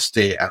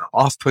nasty and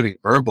off-putting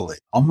verbally,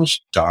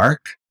 almost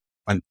dark,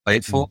 when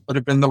playful would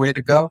have been the way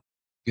to go.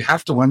 You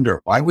have to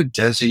wonder, why would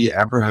Desi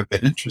ever have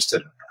been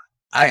interested in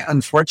her?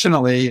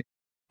 Unfortunately,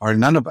 or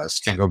none of us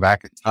can go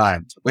back in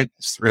time to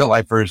witness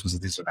real-life versions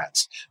of these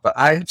events. But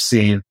I have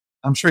seen,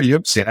 I'm sure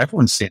you've seen,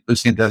 everyone's seen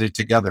Lucy and Desi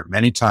together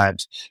many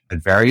times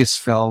at various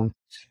film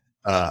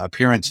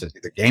appearances,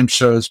 either game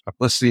shows,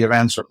 publicity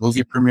events, or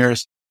movie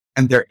premieres.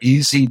 And their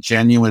easy,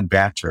 genuine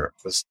banter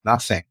was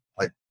nothing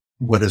like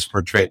what is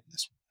portrayed in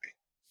this movie.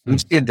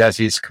 Lucy and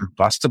Desi's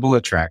combustible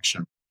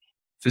attraction,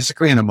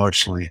 physically and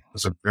emotionally,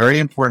 was a very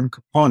important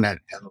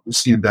component in the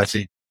Lucy and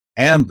Desi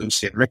and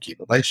Lucy and Ricky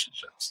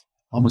relationships.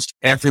 Almost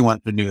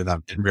everyone who knew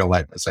them in real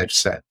life, as I've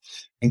said,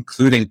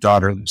 including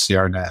daughter Lucy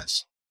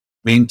Arnaz,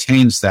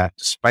 maintains that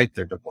despite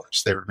their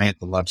divorce, they remain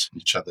the loves of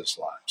each other's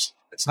lives.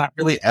 It's not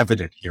really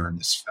evident here in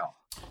this film.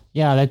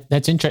 Yeah,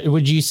 that's interesting.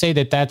 Would you say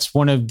that that's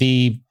one of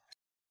the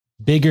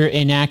bigger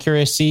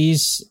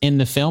inaccuracies in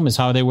the film, is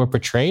how they were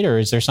portrayed? Or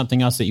is there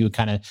something else that you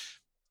kind of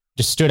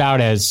just stood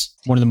out as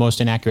one of the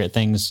most inaccurate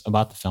things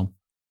about the film?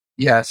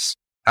 Yes,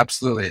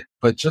 absolutely.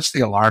 But just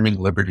the alarming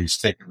liberties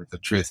taken with the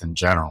truth in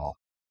general,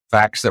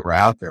 facts that were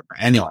out there for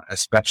anyone,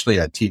 especially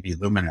a TV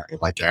luminary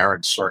like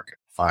Aaron Sorkin.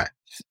 Fine.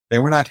 They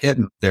were not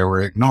hidden. They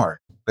were ignored.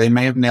 They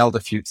may have nailed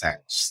a few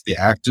things. The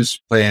actors who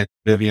played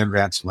Vivian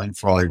Ransel and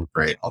Frawley were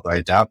great, although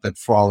I doubt that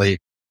Frawley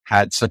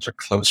had such a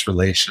close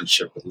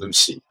relationship with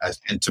Lucy as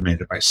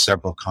intimated by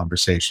several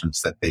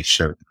conversations that they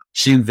showed.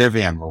 She and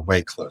Vivian were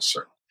way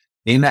closer.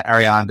 Nina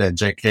Arianda and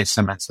J.K.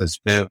 Simmons as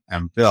Viv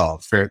and Bill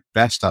fared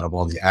best out of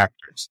all the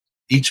actors,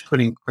 each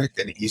putting quick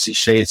and easy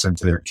shades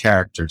into their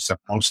characters that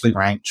mostly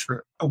rang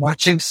true.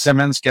 Watching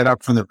Simmons get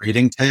up from the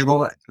reading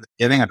table at the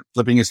beginning and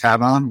flipping his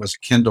hat on was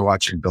akin to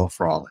watching Bill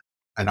Frawley.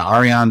 And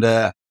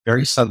Arianda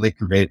very subtly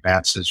conveyed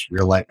Vance's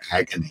real-life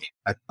agony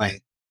by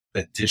playing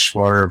the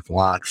dishwater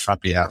blonde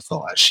frumpy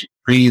Ethel as she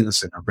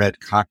breathes in a red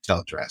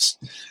cocktail dress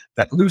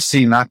that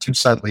Lucy not too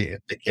subtly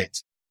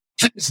indicates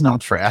is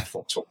not for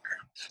Ethel to wear.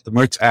 The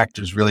Mertz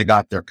actors really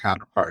got their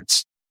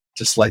counterparts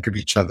dislike of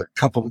each other,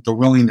 coupled with the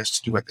willingness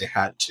to do what they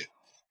had to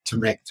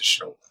make the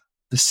show.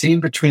 The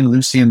scene between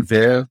Lucy and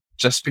Viv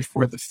just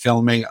before the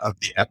filming of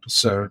the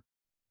episode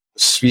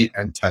was sweet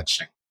and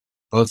touching.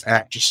 Both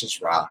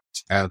actresses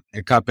rocked, and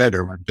it got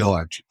better when Bill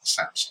entered the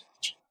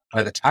soundstage.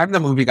 By the time the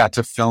movie got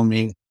to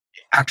filming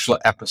the actual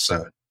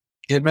episode,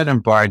 Kidman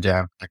and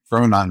Bardem had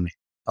grown on me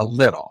a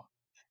little.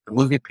 The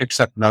movie picks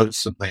up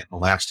noticeably in the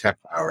last half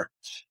hour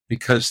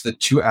because the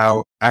two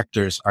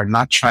actors are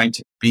not trying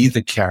to be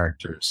the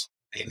characters.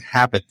 They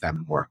inhabit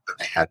them more than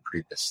they had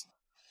previously.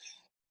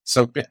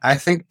 So I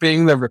think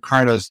being the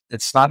Ricardos,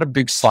 it's not a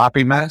big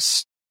sloppy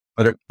mess,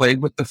 but it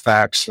played with the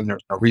facts, and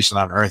there's no reason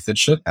on earth it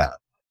should have.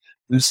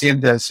 Lucy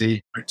and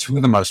Desi are two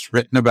of the most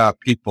written about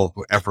people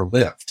who ever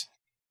lived.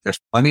 There's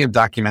plenty of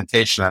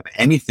documentation on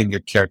anything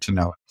you'd care to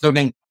know,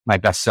 including my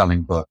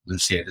best-selling book,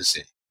 Lucy A to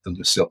Z, the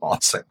Lucille Ball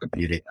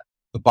Encyclopedia.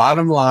 The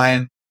bottom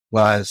line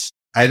was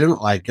I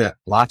didn't like it.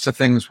 Lots of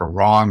things were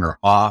wrong or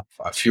off.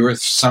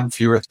 Some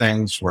fewer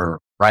things were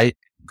right,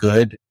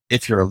 good.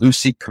 If you're a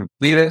Lucy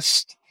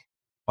completist,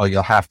 well,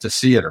 you'll have to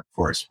see it, of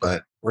course,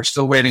 but we're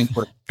still waiting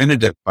for a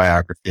definitive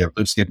biography of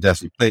Lucy and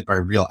Desi played by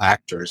real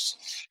actors.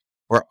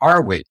 Or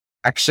are we?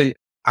 Actually,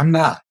 I'm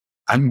not.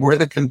 I'm more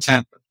than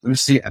content with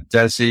Lucy and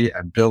Desi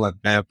and Bill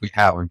and Bev we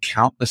have in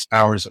countless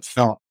hours of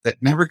film that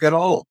never get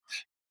old.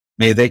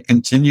 May they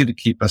continue to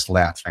keep us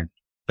laughing.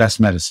 Best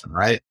medicine,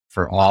 right?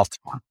 For all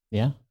time.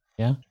 Yeah.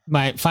 Yeah.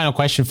 My final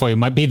question for you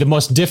might be the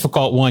most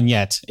difficult one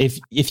yet.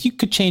 If you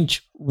could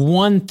change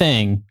one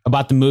thing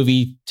about the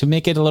movie to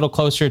make it a little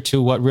closer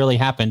to what really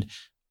happened,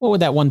 what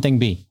would that one thing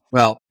be?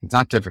 Well, it's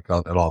not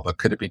difficult at all, but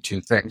could it be two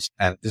things?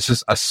 And this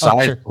is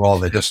aside from all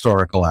the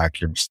historical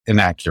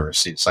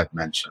inaccuracies I've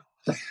mentioned.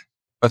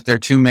 But there are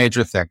two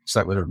major things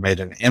that would have made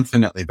an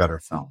infinitely better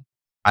film.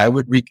 I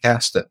would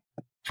recast it,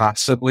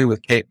 possibly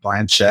with Cate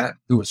Blanchett,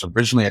 who was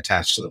originally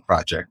attached to the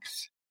project,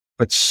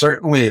 but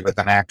certainly with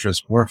an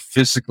actress more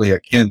physically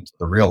akin to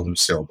the real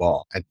Lucille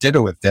Ball. I did it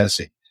with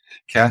Desi.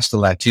 Cast a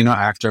Latino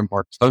actor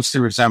more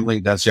closely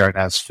resembling Desi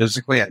Arnaz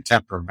physically and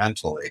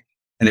temperamentally,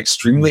 an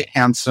extremely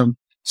handsome,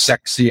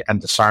 sexy,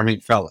 and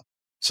disarming fellow.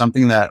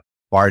 Something that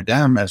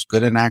Bardem, as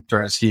good an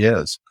actor as he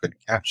is, could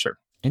capture.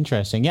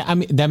 Interesting. Yeah, I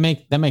mean that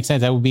makes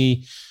sense. That would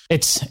be.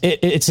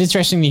 It's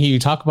interesting to hear you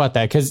talk about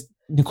that because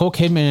Nicole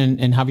Kidman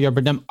and Javier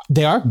Bardem,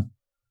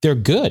 they're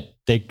good.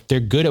 They're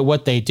good at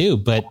what they do,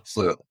 but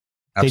Absolutely.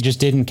 They just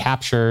didn't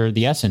capture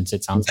the essence.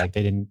 It sounds like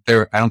they didn't.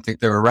 I don't think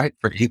they were right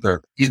for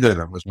either. Either of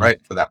them was right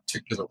for that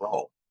particular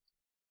role.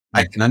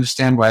 I can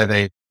understand why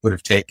they would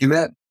have taken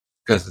it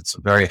because it's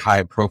a very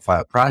high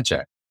profile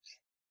project.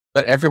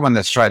 But everyone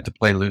that's tried to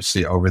play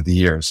Lucy over the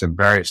years in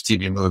various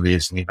TV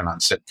movies and even on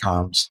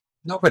sitcoms,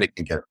 nobody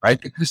can get it right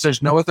because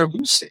there's no other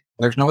Lucy.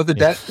 There's no other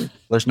Desi.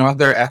 There's no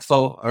other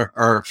Ethel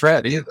or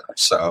Fred either.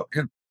 So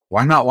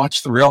why not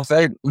watch the real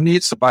thing? Who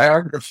needs a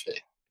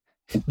biography?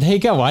 There you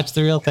go. Watch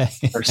the real thing.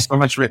 There's so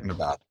much written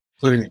about it,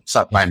 including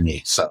stuff by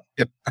me. So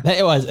it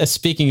was.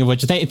 Speaking of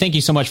which, thank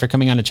you so much for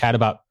coming on to chat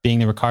about Being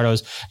the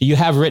Ricardos. You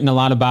have written a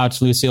lot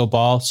about Lucille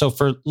Ball. So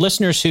for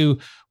listeners who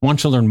want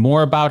to learn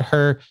more about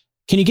her,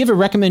 can you give a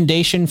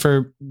recommendation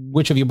for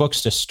which of your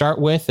books to start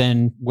with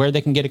and where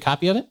they can get a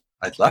copy of it?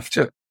 I'd love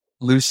to.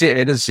 Lucy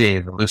A to Z,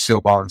 the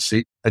Lucille Ball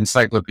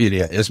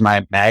Encyclopedia, is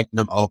my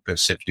magnum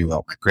opus, if you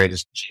will, my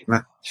greatest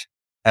achievement,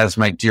 as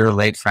my dear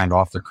late friend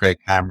author Craig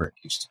Hamrick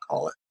used to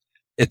call it.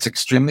 It's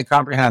extremely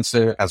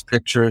comprehensive, has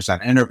pictures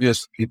and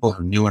interviews with people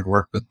who knew and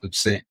worked with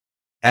Lucy,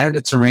 and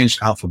it's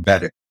arranged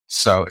alphabetically.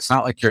 So it's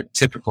not like your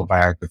typical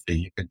biography.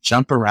 You can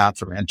jump around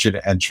from entry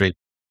to entry,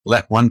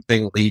 let one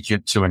thing lead you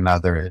to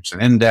another. It's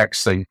an index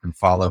so you can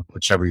follow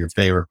whichever your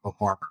favorite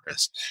performer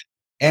is.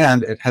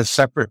 And it has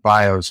separate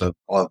bios of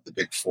all of the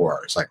big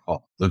four, as I call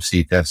them,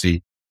 Lucy,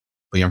 Desi,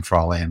 William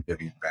Frawley, and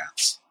Vivian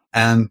Vance.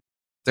 And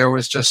there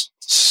was just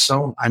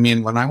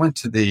when I went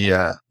to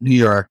the New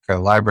York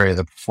Library of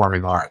the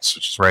Performing Arts,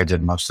 which is where I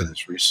did most of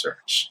this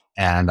research,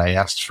 and I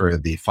asked for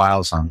the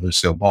files on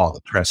Lucille Ball,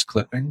 the press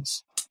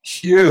clippings,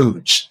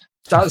 huge,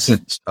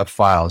 dozens of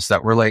files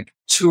that were like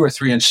 2 or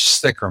 3 inches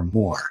thick or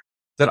more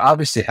that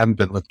obviously hadn't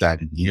been looked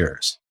at in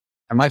years.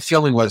 And my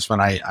feeling was when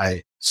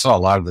I saw a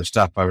lot of this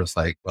stuff, I was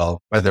like,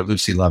 well, whether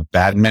Lucy loved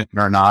badminton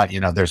or not,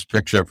 there's a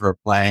picture of her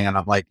playing. And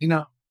I'm like,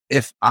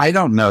 if I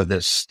don't know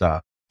this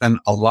stuff, then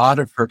a lot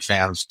of her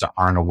fans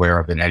aren't aware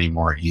of it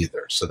anymore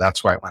either. So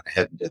that's why I went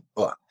ahead and did the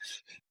book.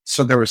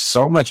 So there was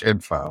so much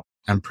info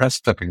and press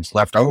clippings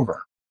left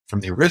over from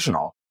the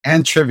original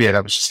and trivia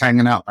that was just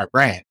hanging out in my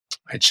brain.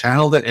 I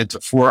channeled it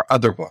into 4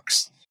 other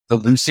books. The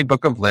Lucy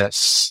Book of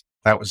Lists,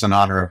 that was in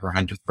honor of her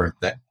 100th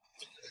birthday.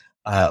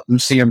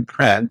 Lucy in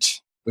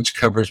Print, which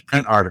covers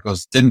print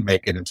articles, didn't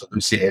make it into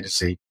Lucy A to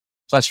Z,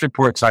 plus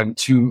reports on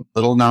 2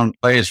 little-known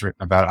plays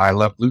written about I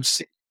Love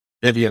Lucy,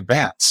 Vivian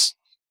Vance.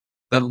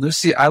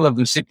 The I Love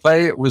Lucy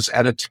play was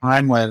at a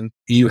time when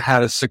you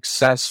had a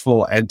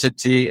successful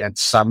entity at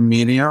some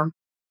medium,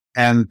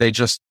 and they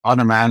just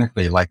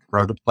automatically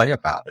wrote a play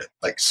about it.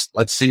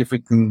 Let's see if we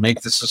can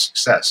make this a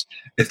success.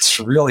 It's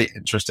really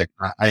interesting.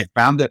 I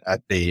found it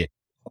at the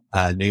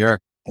New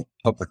York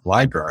Public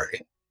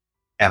Library,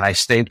 and I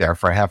stayed there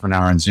for half an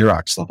hour and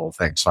Xerox the whole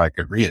thing so I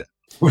could read it.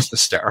 It was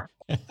hysterical.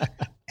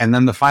 And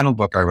then the final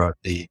book I wrote,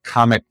 The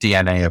Comic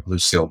DNA of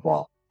Lucille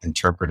Ball,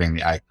 Interpreting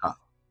the Icon.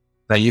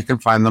 Now you can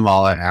find them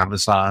all at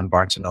Amazon,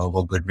 Barnes &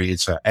 Noble,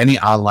 Goodreads, or any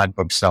online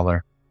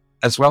bookseller,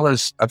 as well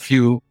as a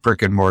few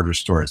brick and mortar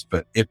stores.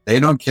 But if they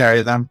don't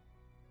carry them,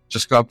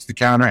 just go up to the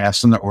counter,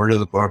 ask them to order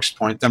the books,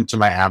 point them to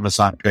my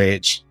Amazon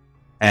page,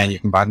 and you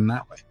can buy them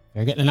that way.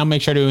 Very good. And I'll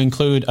make sure to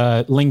include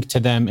a link to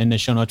them in the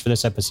show notes for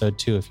this episode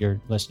too, if you're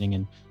listening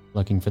and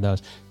looking for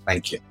those.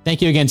 Thank you.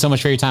 Thank you again so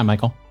much for your time,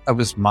 Michael. It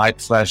was my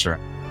pleasure.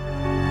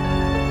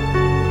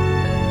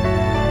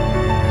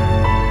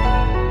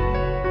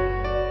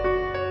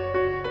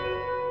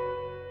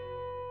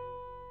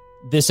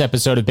 This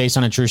episode of Based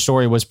on a True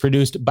Story was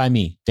produced by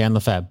me, Dan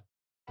Lefebvre.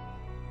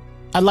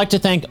 I'd like to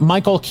thank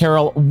Michael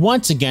Carroll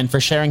once again for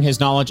sharing his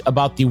knowledge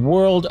about the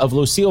world of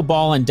Lucille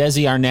Ball and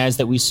Desi Arnaz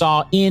that we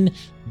saw in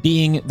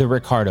Being the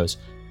Ricardos.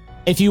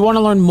 If you want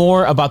to learn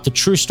more about the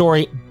true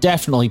story,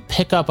 definitely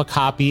pick up a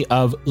copy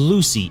of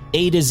Lucy,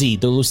 A to Z,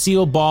 the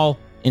Lucille Ball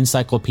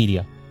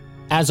Encyclopedia.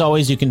 As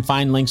always, you can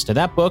find links to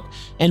that book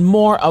and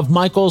more of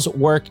Michael's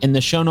work in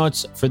the show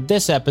notes for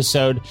this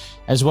episode,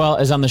 as well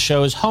as on the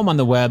show's home on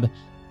the web,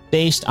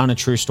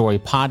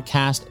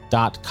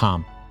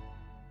 basedonatruestorypodcast.com.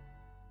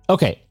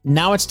 Okay,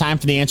 now it's time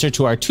for the answer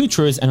to our 2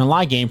 truths and a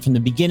lie game from the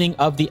beginning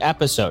of the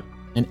episode.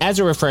 And as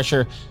a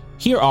refresher,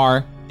 here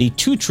are the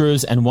 2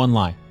 truths and 1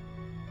 lie.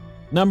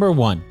 Number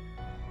 1.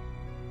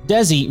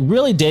 Desi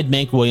really did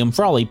make William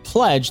Frawley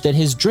pledge that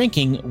his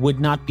drinking would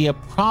not be a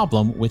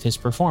problem with his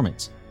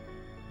performance.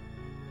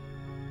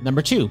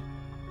 Number 2.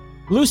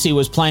 Lucy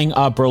was playing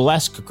a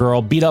burlesque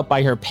girl beat up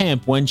by her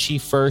pimp when she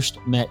first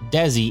met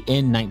Desi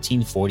in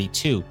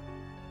 1942.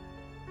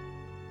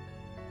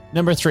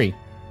 Number 3.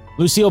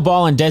 Lucille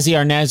Ball and Desi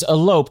Arnaz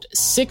eloped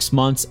 6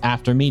 months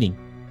after meeting.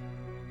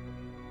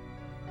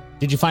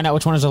 Did you find out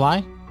which one is a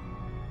lie?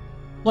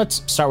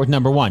 Let's start with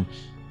number 1.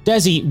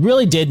 Desi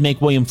really did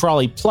make William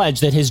Frawley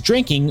pledge that his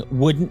drinking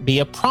wouldn't be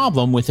a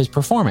problem with his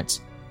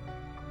performance.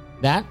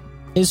 That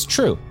is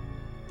true.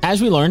 As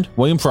we learned,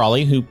 William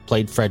Frawley, who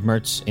played Fred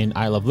Mertz in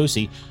I Love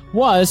Lucy,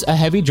 was a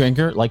heavy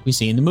drinker like we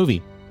see in the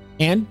movie.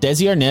 And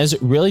Desi Arnaz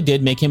really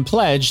did make him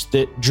pledge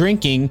that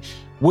drinking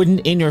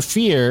wouldn't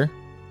interfere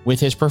with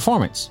his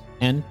performance.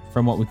 And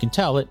from what we can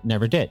tell, it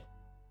never did.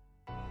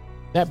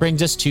 That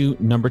brings us to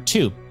number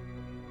 2.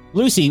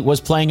 Lucy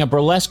was playing a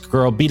burlesque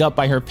girl beat up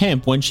by her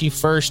pimp when she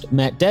first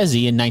met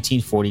Desi in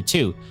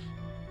 1942.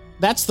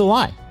 That's the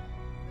lie.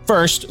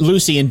 First,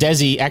 Lucy and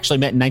Desi actually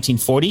met in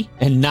 1940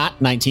 and not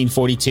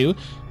 1942.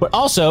 But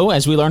also,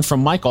 as we learned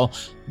from Michael,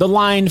 the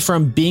line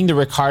from Being the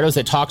Ricardos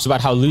that talks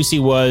about how Lucy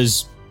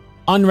was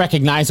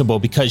unrecognizable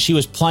because she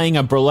was playing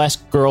a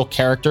burlesque girl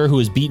character who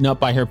was beaten up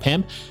by her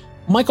pimp,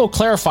 Michael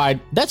clarified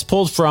that's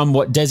pulled from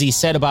what Desi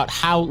said about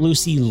how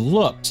Lucy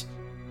looked.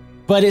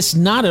 But it's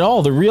not at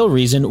all the real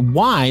reason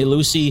why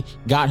Lucy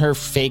got her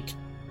fake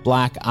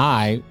black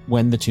eye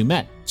when the two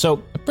met.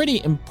 So a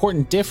pretty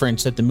important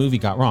difference that the movie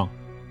got wrong.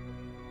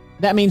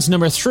 That means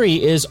number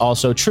 3 is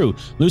also true.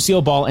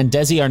 Lucille Ball and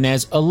Desi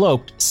Arnaz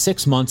eloped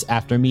 6 months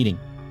after meeting.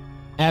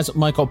 As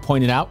Michael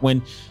pointed out,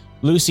 when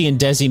Lucy and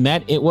Desi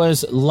met, it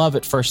was love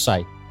at first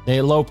sight. They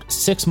eloped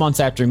 6 months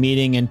after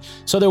meeting, and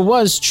so there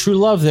was true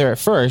love there at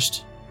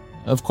first.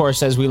 Of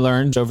course, as we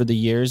learned over the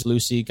years,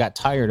 Lucy got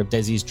tired of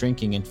Desi's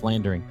drinking and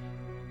philandering.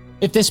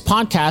 If this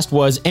podcast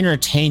was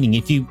entertaining,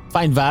 if you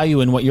find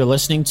value in what you're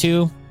listening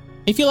to,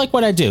 if you like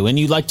what I do and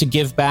you'd like to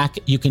give back,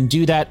 you can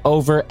do that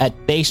over at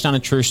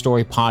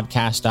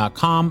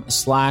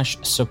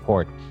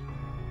basedonatruestorypodcast.com/support.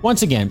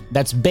 Once again,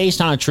 that's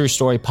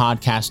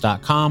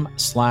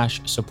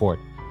basedonatruestorypodcast.com/support.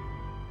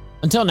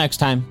 Until next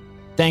time,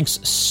 thanks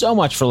so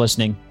much for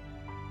listening,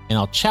 and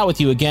I'll chat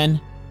with you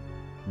again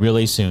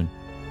really soon.